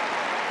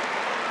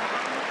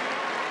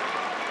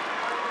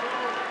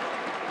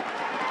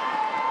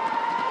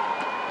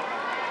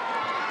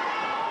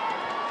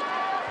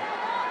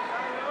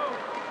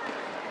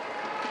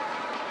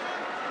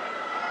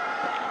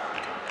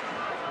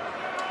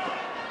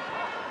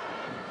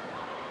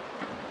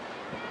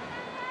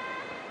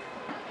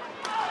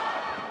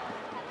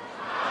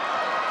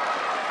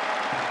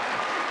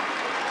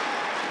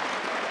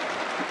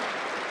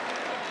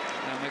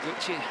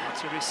 Yamaguchi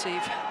to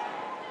receive.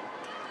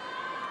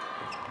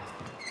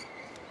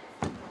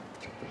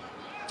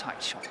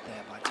 Tight shot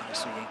there by TAI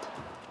Tzu Ying.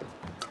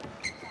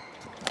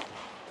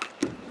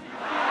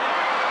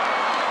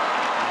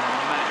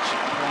 Match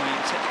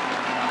point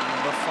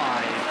number 5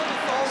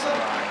 has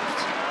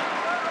arrived.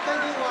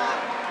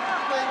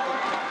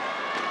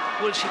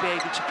 Will she be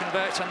able to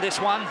convert on this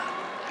one?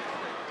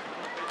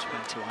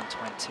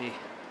 21-20.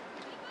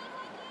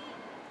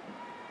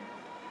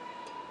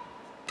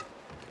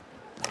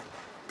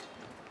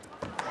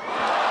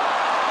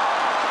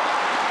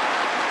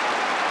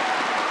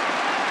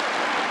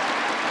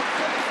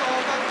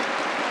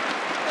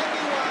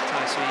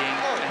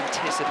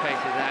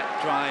 Anticipated that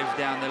drive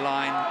down the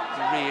line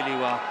really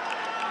well,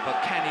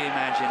 but can you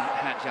imagine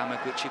had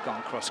Yamaguchi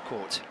gone cross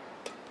court?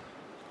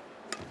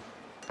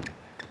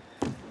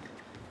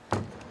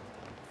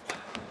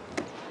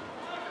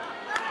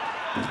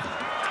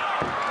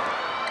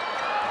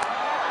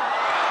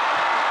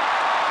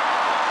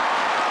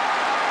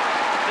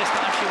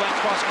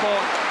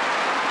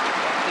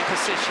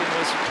 position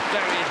was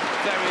very,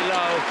 very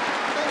low.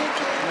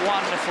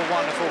 Wonderful,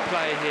 wonderful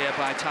play here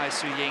by TAI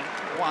Tzu Ying.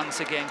 Once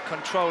again,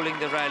 controlling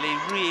the rally,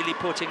 really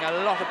putting a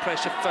lot of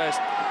pressure first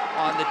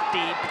on the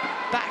deep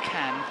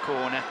backhand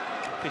corner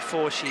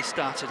before she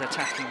started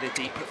attacking the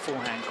deep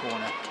forehand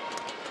corner.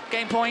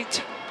 Game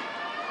point.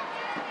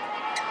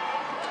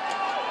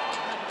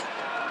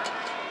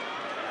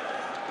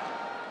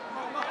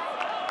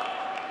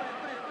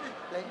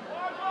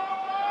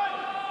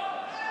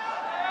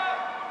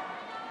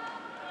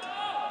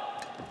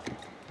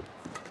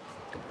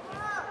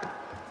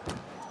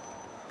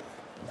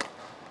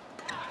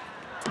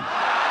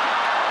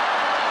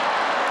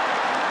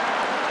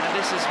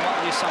 This is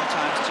what you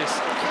sometimes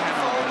just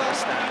cannot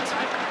understand,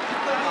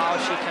 how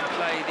she can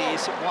play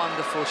these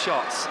wonderful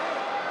shots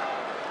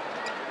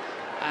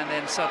and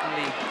then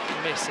suddenly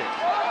miss it.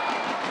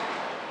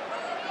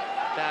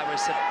 That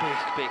was a big,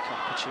 big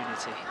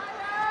opportunity.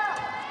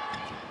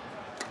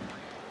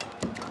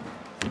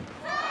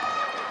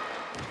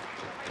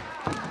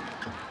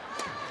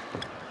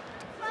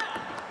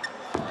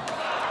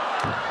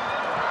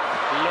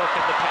 Look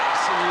at the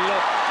pace,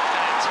 look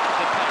at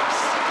the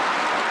pace.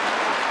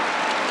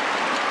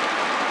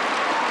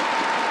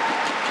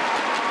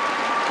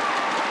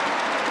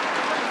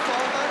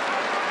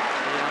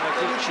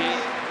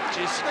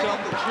 Just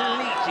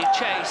completely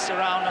chased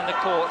around on the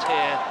court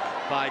here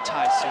by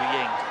TAI Tzu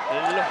Ying.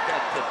 Look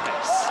at the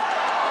pace.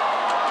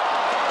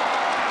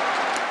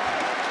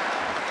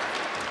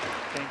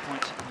 Game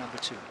point number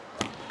 2.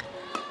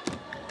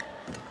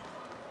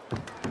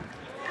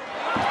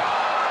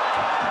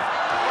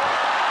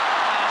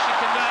 And she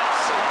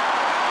converts.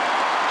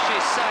 She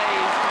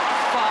saved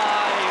 5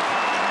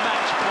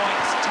 match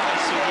points, TAI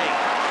Tzu Ying.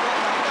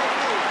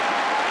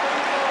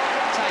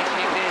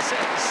 Taking this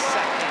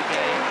second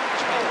game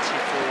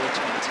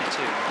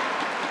 24-22.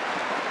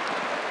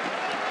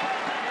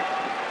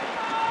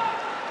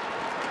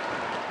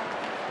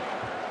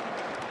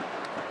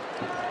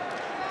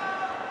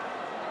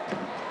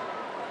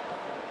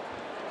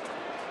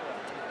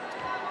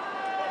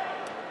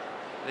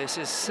 This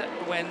is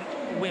when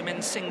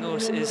women's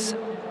singles is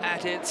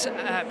at its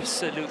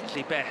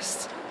absolutely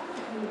best.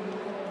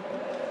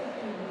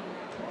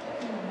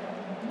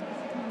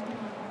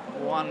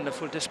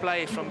 Wonderful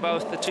display from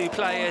both the two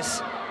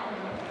players.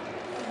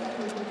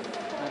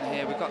 And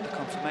here we've got the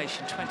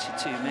confirmation,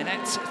 22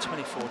 minutes,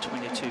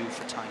 24-22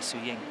 for TAI Tzu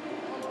Ying.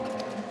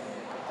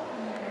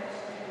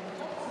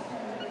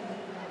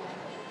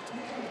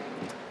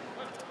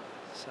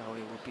 So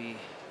it will be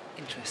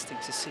interesting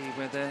to see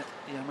whether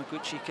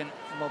Yamaguchi can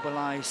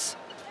mobilize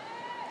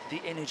the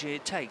energy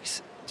it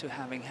takes to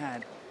having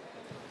had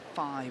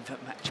 5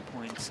 match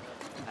points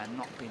and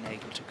not been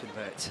able to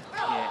convert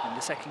here in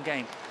the second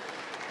game.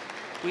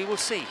 We will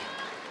see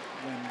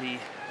when the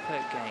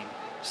third game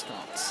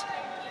starts.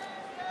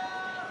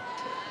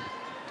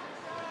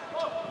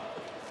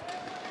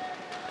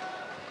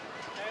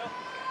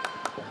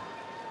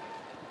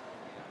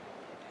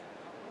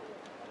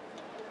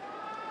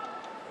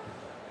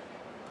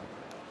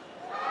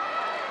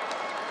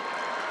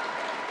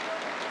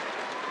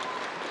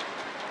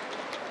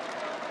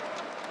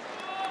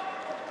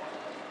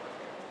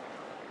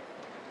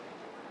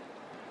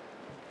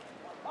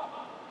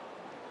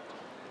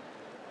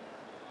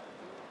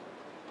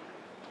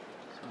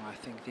 I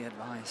think the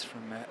advice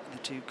from the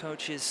two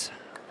coaches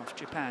of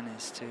Japan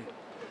is to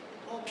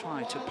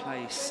try to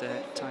place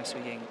TAI Tzu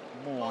Ying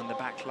more on the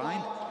back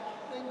line.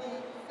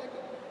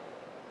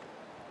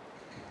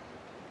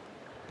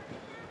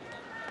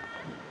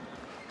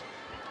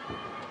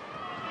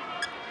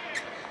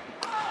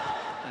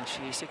 And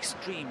she is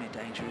extremely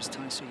dangerous,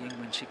 TAI Tzu Ying,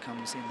 when she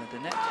comes in at the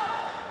net.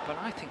 But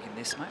I think in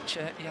this match,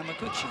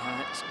 Yamaguchi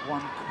has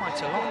won quite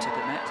a lot at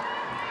the net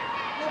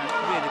and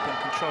really been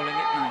controlling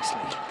it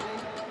nicely.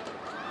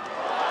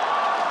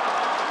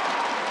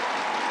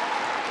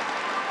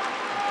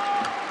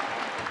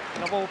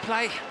 Ball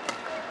play.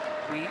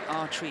 We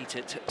are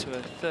treated to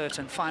a third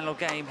and final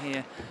game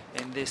here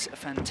in this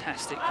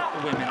fantastic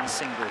women's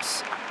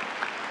singles.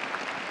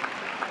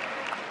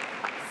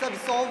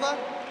 Service over,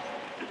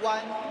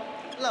 1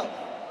 love.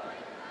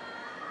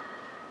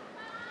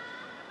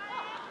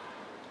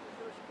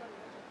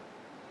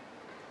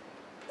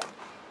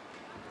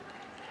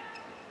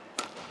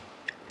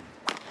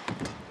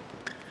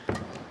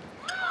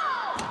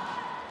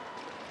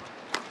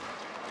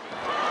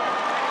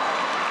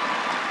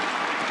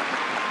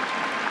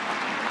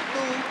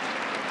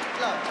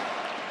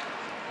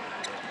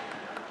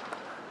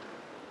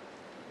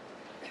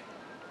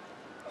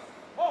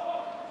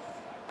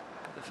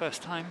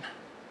 First time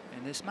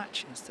in this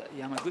match is that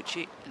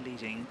Yamaguchi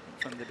leading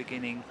from the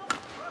beginning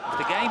of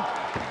the game.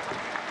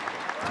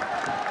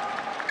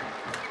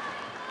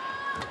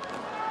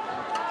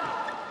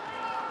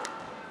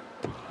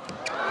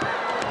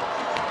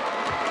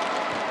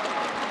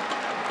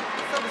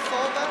 Service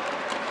over,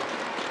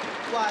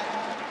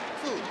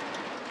 1-2.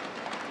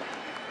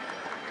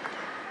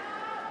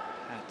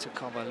 Had to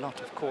cover a lot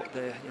of court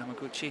there,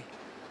 Yamaguchi.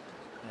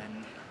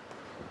 Then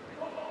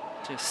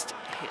Just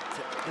hit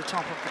the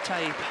top of the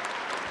tape.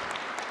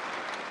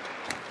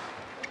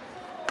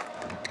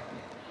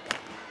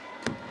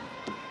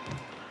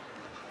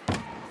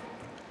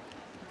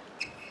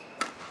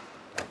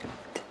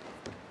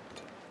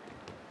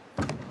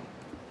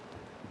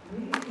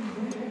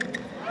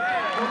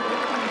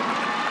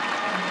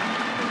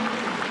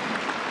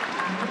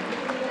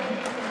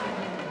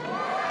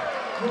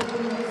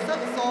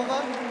 Service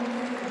over,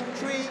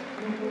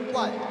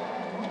 3-1.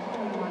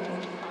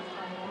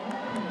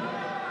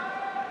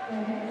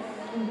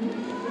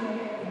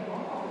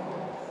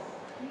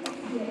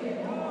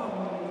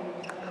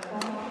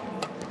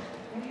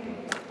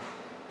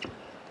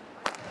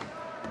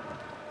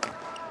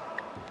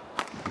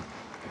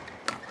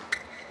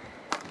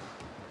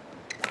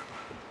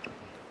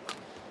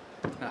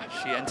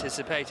 She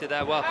anticipated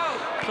that well,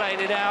 played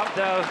it out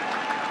though.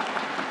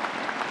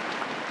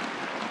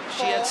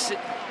 She had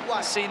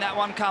seen that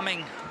one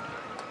coming.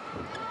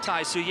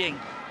 TAI Tzu Ying.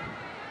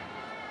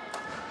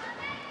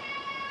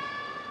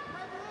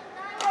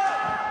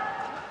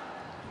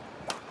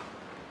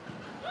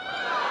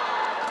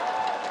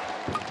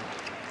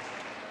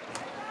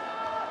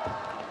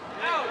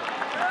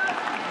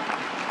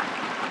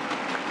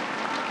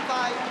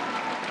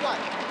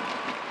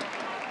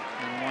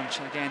 And once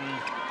again,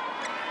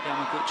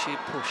 Yamaguchi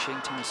pushing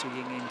TAI Tzu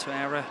Ying into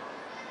error.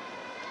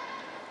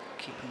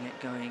 Keeping it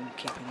going,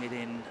 keeping it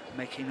in,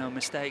 making no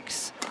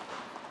mistakes.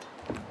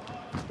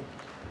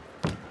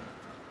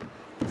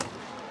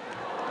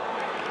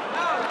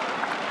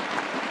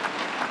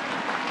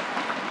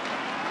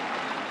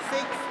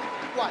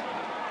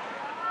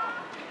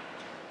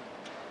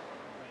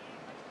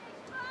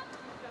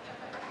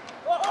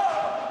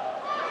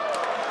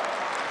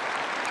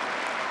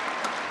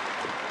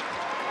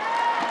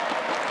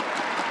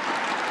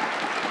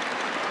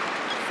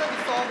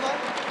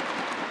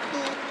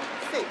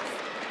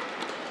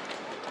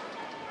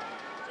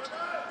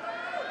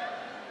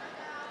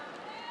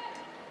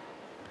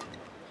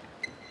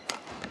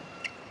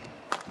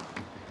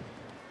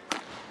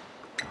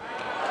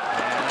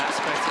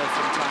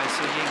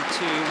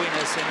 Two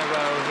winners in a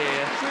row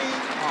here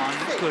on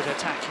good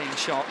attacking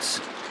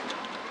shots.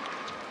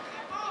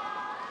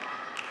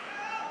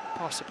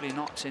 Possibly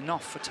not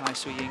enough for TAI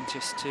Tzu Ying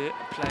just to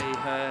play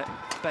her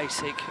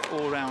basic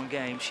all-round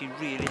game. She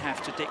really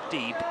have to dig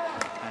deep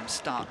and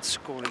start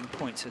scoring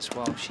points as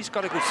well. She's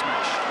got a good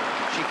smash.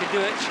 She can do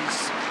it.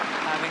 She's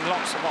having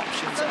lots of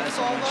options as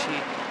and when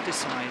she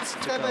decides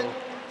to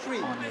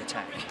go on the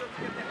attack.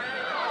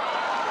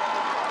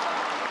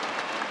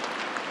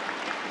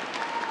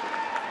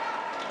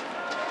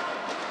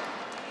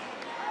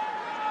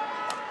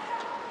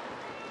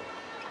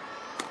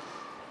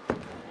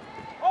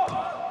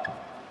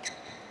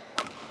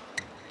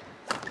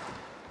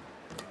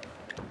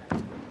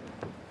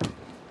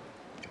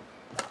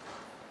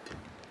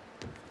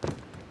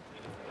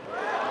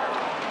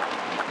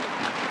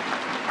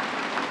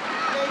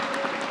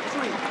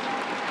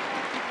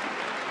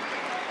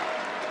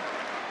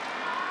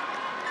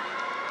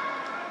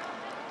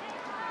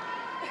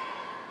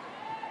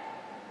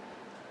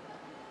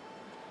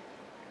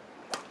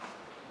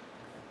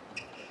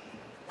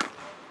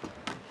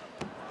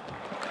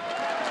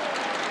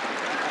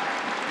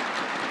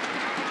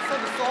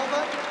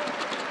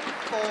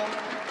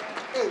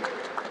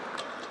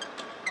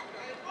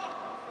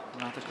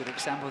 Another good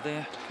example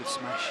there, good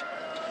smash.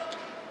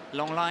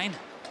 Long line.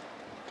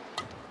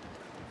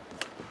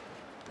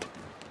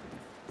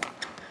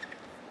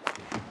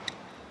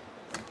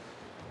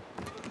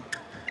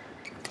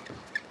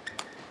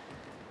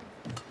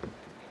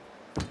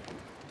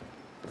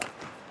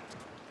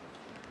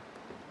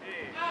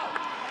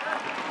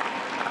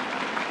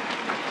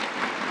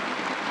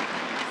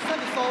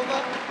 Service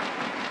over,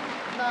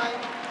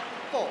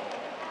 9-4.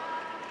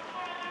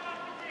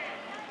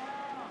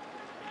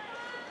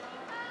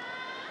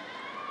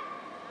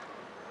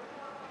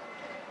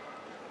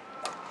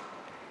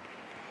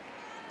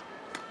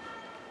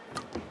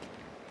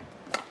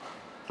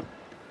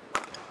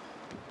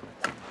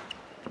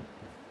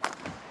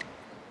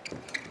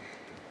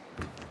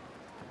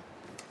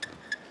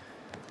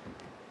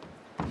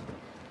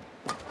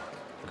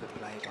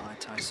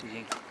 TAI Tzu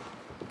Ying.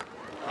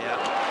 Yeah.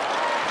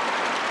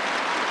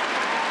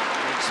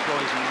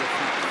 Exploiting the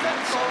fact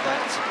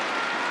that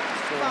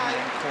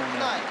forehand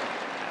corner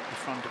at the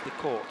front of the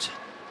court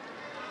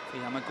for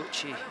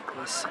Yamaguchi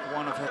is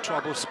one of her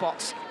trouble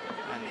spots,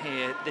 and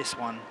here this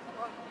one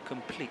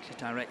completely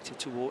directed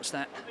towards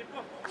that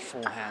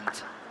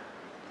forehand.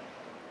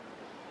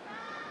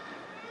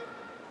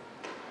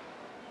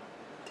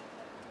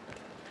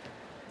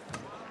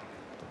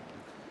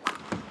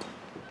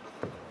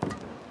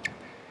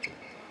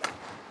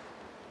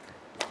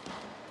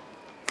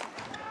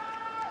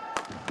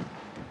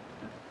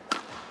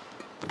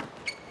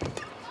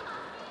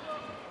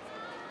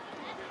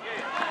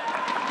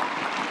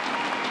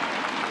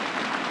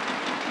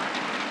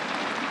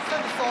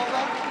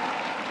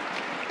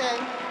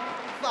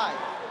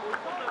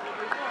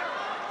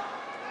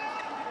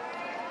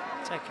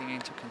 Taking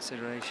into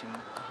consideration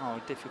how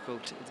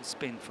difficult it's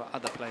been for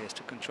other players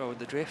to control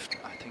the drift,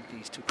 I think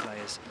these two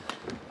players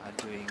are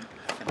doing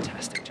a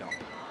fantastic job.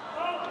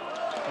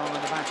 On the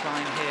back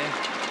line here.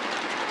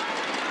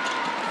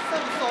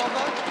 Service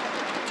over,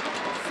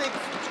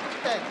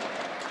 6-10.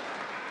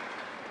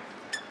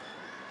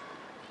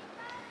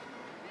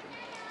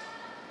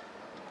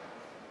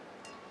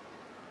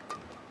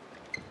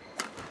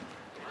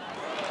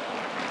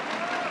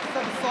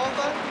 Service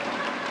over,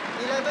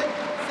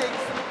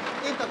 11-6.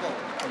 Interval.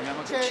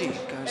 Yamaguchi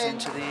goes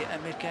into the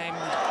mid-game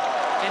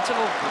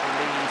interval with a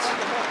lead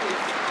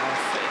of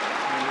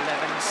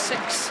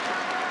 11-6.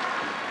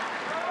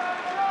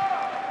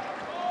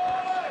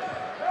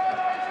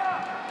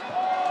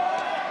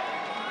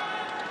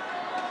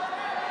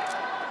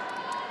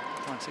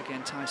 Once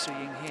again, TAI Tzu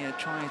Ying here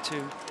trying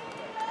to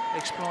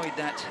exploit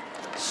that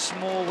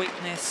small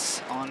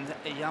weakness on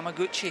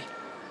Yamaguchi,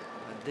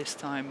 but this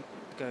time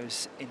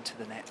goes into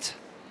the net.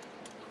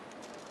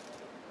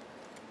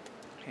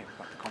 Here we've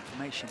got the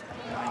confirmation,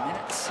 9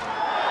 minutes.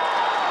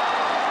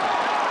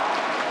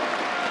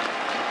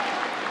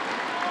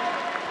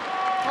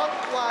 Hot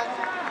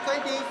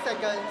 1, 20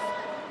 seconds.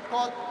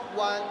 Hot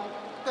 1,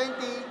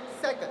 20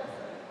 seconds.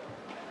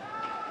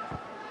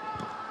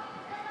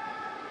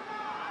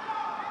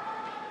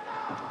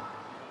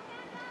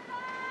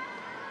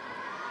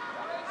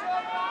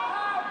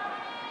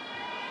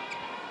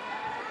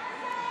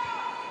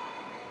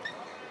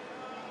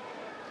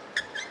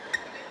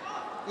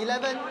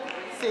 Eleven,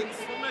 6.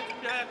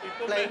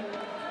 Play.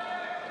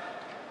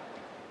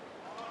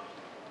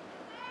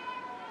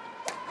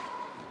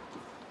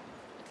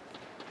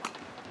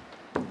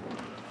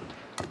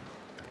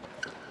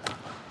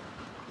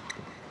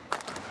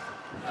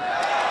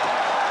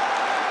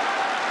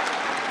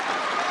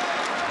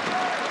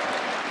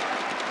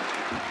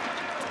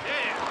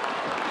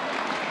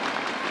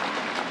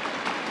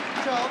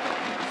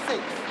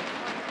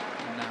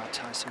 Now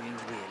TAI Tzu Ying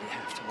really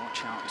have to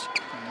watch out for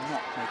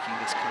not making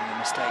this kind of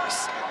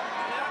mistakes.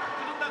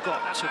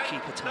 Got to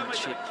keep a tight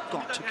ship,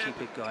 got to keep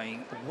it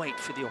going, wait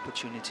for the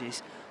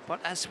opportunities.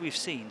 But as we've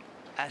seen,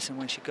 as and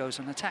when she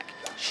goes on attack,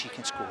 she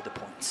can score the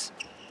points.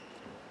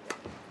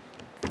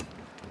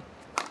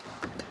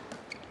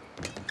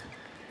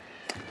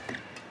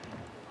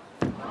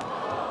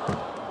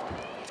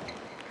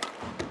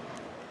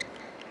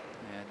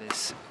 Yeah,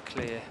 this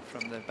clear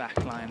from the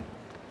back line.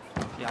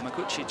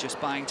 Yamaguchi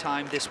just buying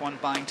time, this one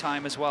buying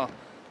time as well.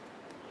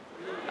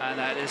 And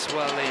that is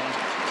well in.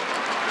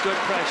 Good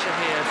pressure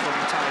here from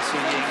TAI Tzu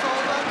Ying.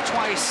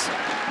 Twice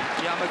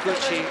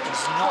Yamaguchi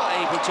is not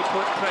able to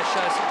put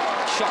pressure,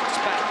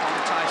 shots back on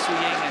TAI Tzu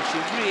Ying, and she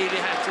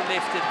really had to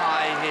lift it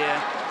high here,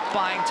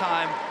 buying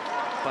time.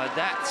 But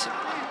that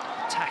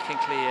attack and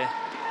clear,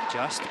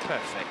 just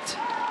perfect.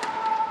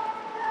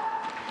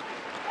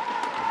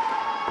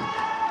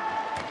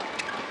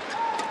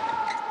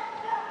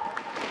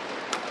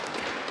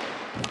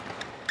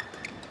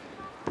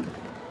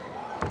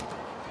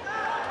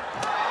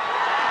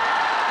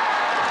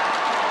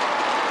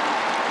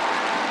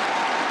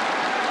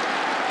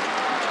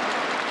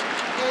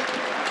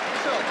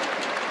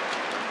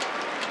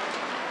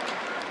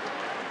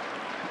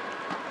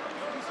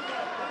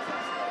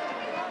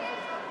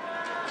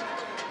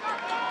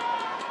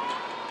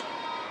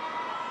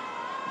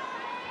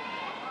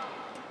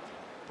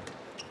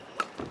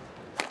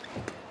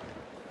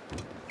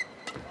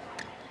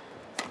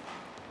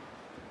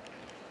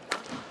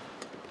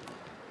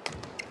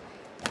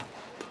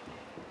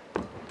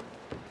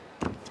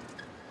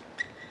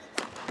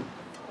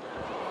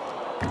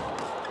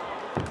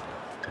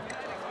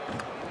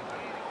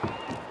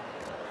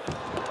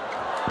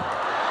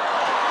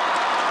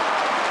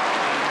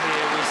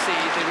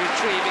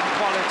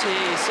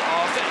 Qualities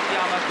of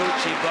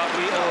Yamaguchi, but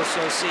we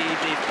also see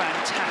the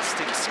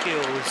fantastic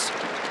skills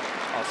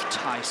of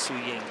TAI Tzu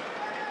Ying.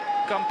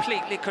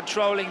 Completely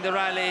controlling the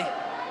rally.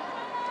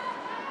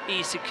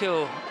 Easy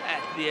kill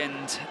at the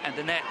end and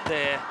the net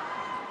there,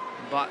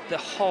 but the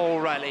whole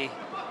rally,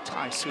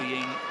 TAI Tzu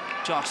Ying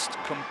just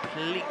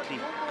completely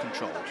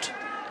controlled.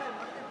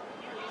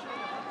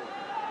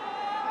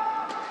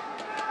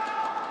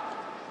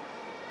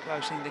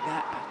 Closing the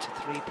gap to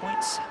 3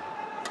 points.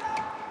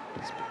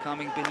 It's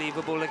becoming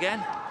believable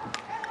again.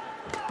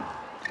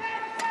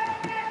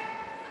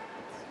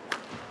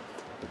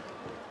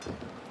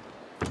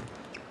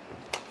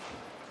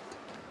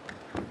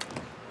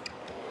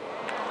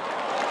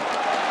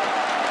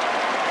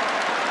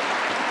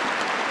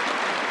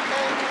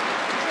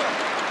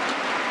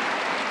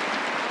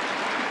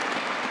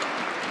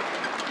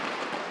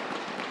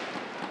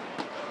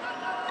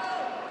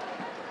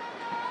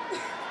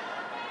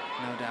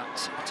 No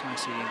doubt TAI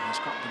Tzu Ying has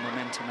got the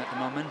momentum at the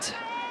moment.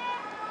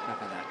 Look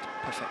at that,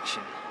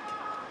 perfection.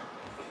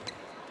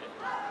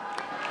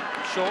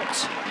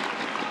 Short.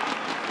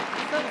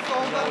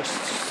 Low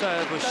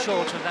serve was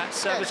short of that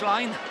service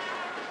line.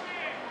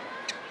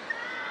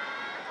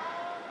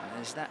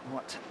 And is that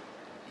what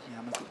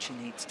Yamaguchi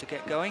needs to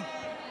get going?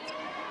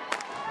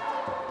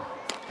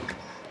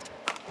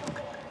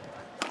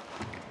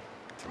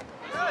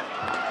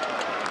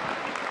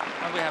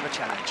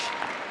 challenge.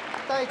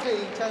 TAI Tzu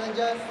Ying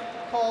challengers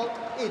called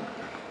in.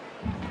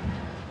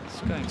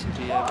 It's going to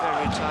be a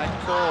very tight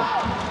call.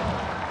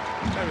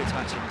 Very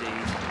tight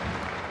indeed.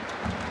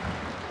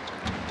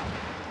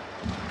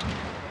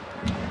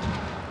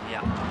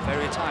 Yeah,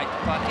 very tight,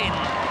 but in.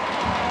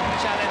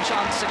 Challenge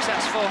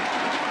unsuccessful.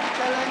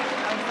 Challenge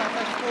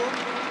unsuccessful.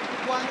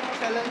 One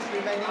challenge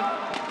remaining.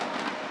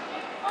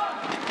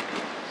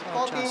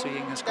 So TAI Tzu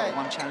Ying has got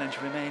one challenge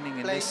remaining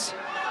in this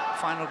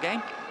final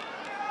game.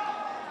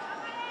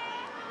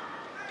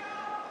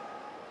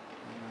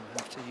 And I'll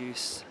have to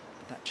use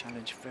that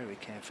challenge very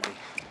carefully.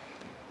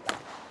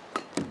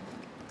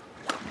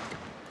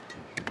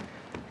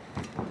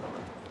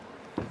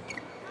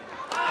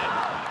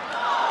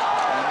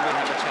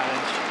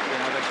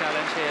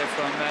 Here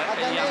from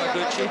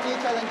Yamaguchi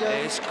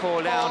is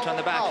called out on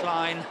the back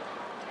line.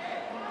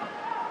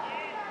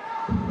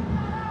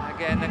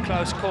 Again, a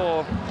close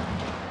call,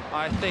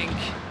 I think.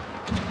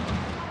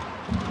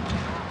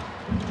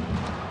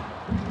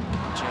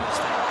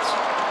 Just out.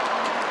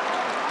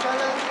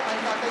 Challenge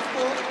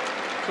unsuccessful.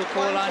 Good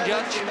call,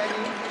 judge.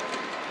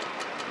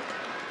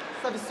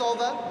 Service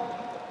over.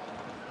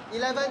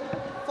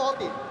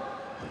 11-14.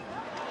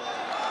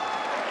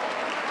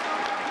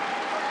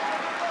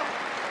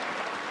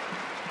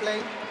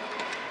 Play.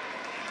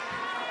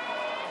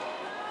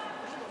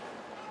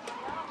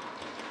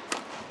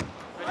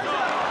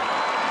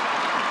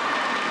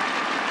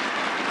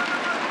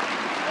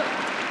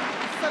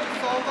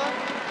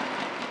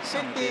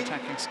 Some of the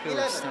attacking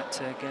skills that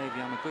gave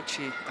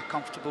Yamaguchi a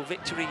comfortable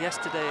victory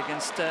yesterday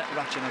against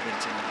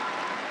Badminton.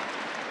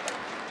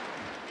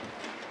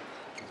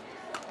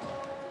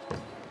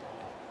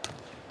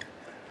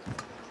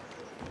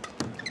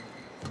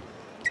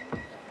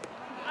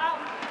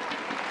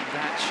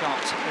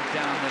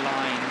 Down the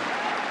line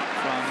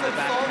from the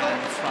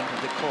backhand front of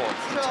the court.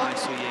 TAI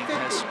Tzu Ying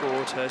has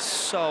scored her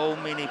so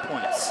many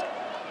points,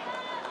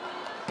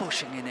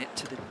 pushing in it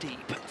to the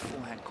deep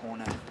forehand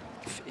corner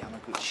of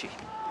Yamaguchi.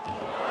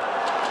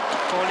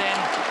 Call in.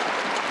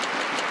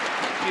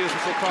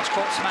 Beautiful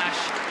cross-court smash.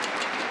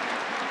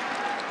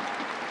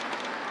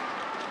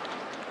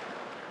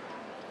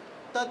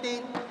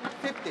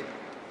 (13-15).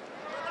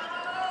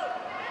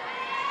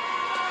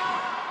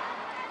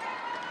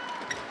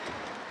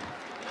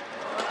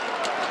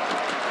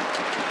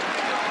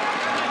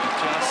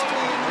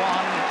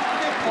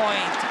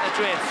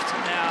 Adrift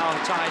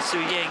now, TAI Tzu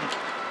Ying,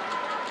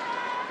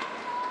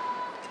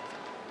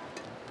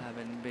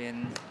 having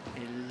been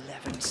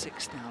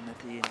 11-6 down at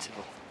the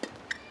interval.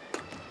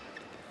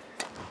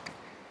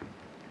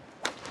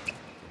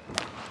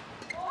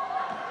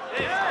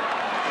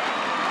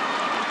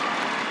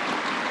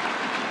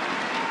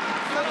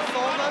 Service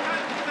over.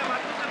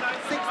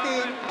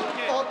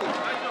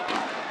 16-14.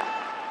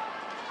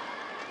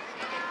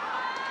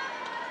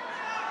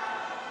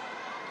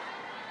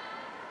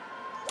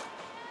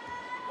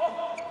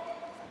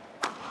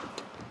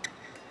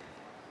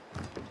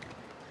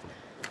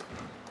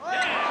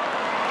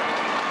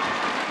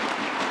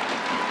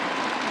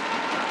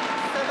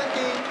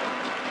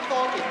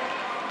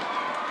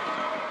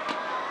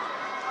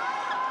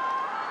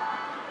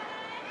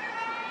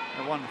 A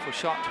wonderful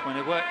shot when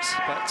it works,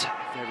 but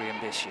very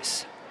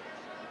ambitious.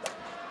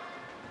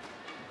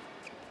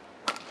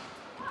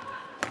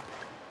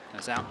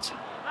 Goes out.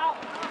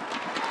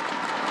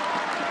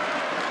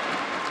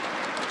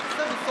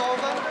 Service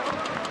over.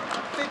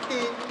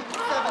 15-17.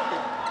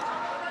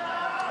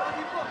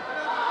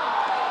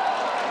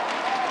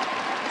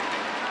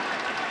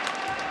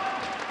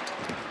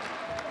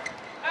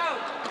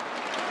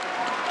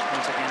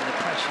 Once again, the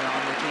pressure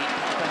on the deep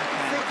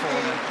backhand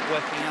corner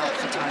working out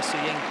for TAI Tzu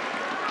Ying.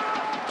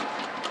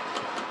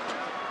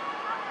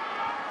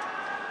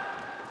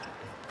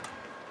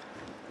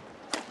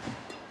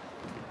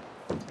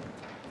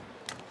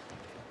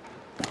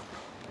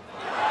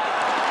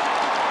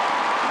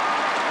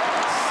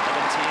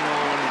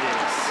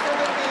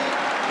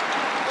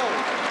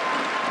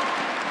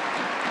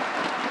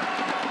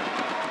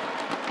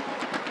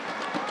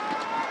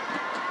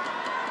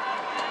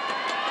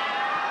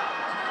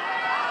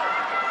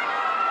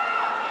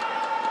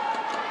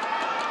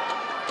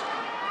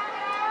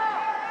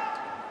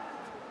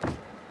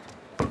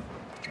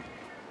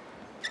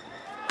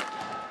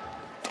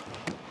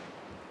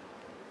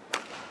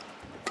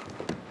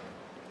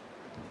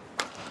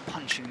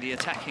 The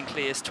attacking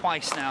clears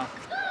twice now,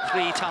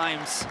 3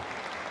 times,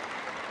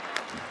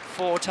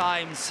 4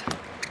 times.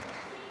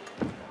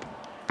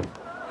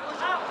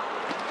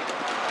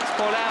 It's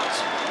called out.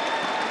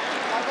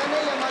 Akane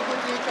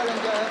Yamaguchi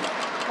challenger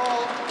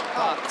called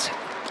out. But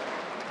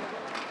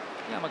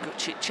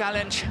Yamaguchi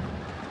challenge.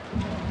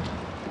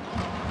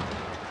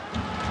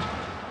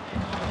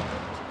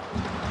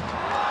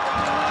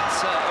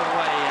 That's a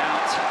way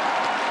out.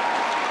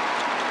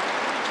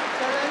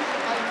 Challenge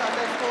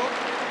unsuccessful.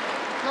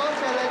 No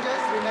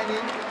challenges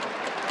remaining.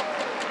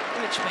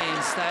 Which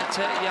means that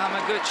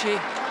Yamaguchi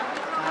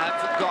have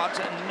got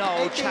no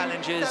 18,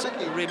 challenges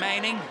 17.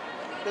 remaining.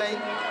 Play.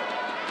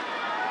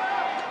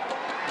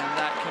 And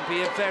that can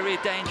be a very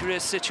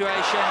dangerous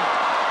situation.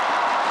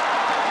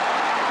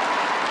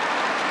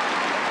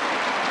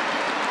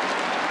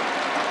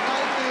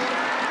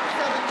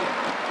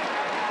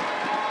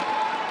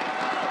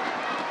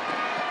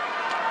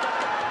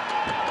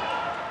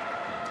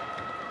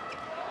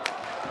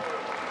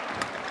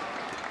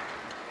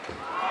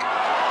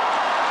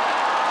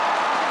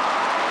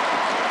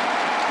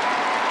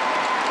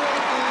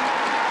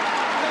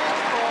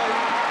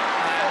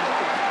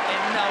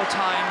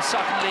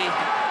 Suddenly,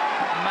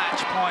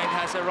 match point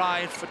has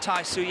arrived for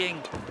TAI Tzu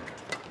Ying.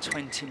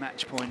 20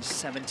 match points,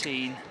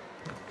 17. And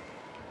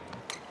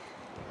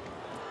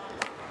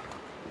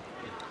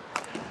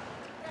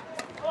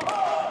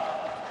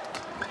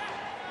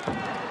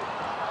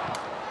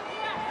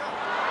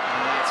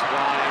that's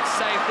wide.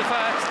 Saved the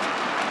first.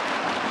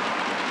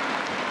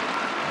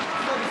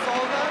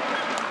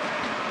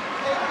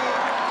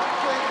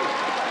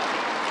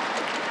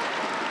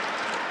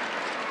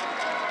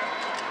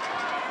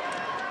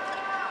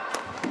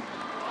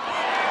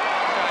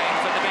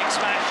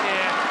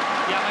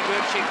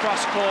 Yamaguchi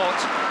cross court.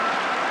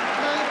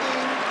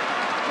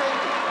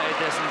 It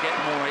doesn't get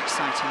more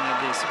exciting than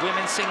this.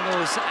 Women's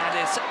singles at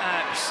its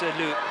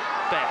absolute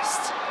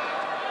best.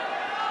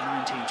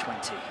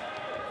 19-20.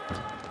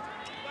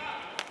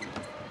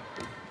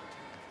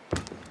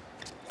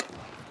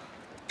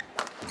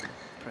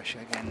 Pressure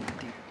again,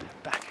 deep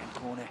backhand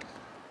corner.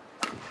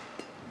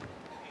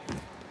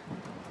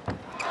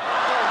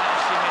 And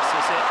she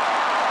misses it.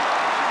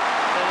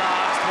 The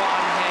last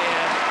one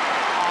here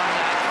on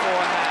that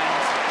forehand.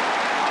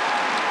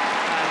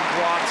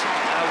 What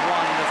a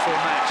wonderful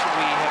match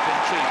we have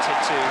been treated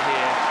to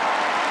here.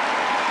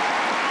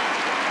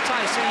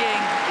 TAI Tzu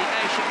Ying, the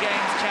Asian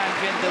Games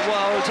champion, the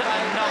world #1,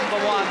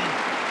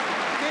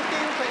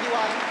 15,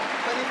 21,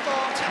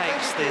 24,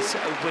 takes this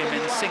 22,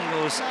 women's 21,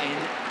 singles 19. in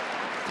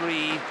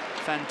 3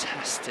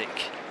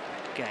 fantastic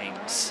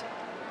games.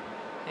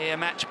 Here,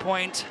 match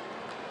point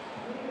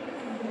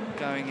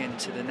going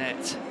into the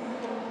net,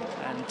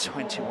 and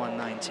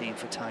 21-19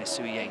 for TAI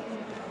Tzu Ying.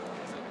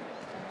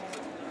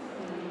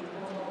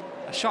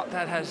 A shot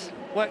that has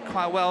worked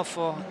quite well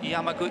for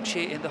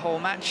Yamaguchi in the whole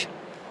match.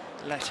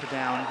 Let her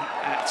down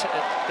at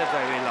the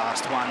very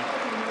last one.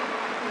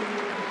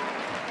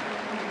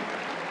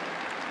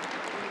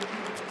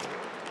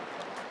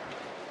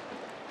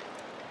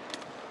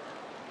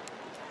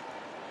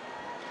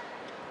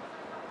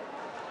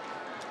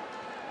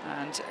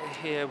 And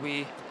here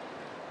we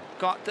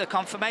got the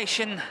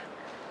confirmation.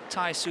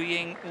 TAI Tzu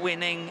Ying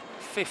winning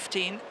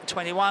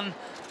 15-21,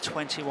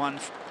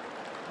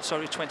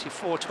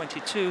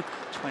 24-22,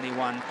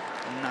 21-19.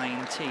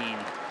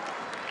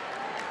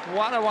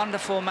 What a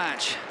wonderful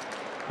match.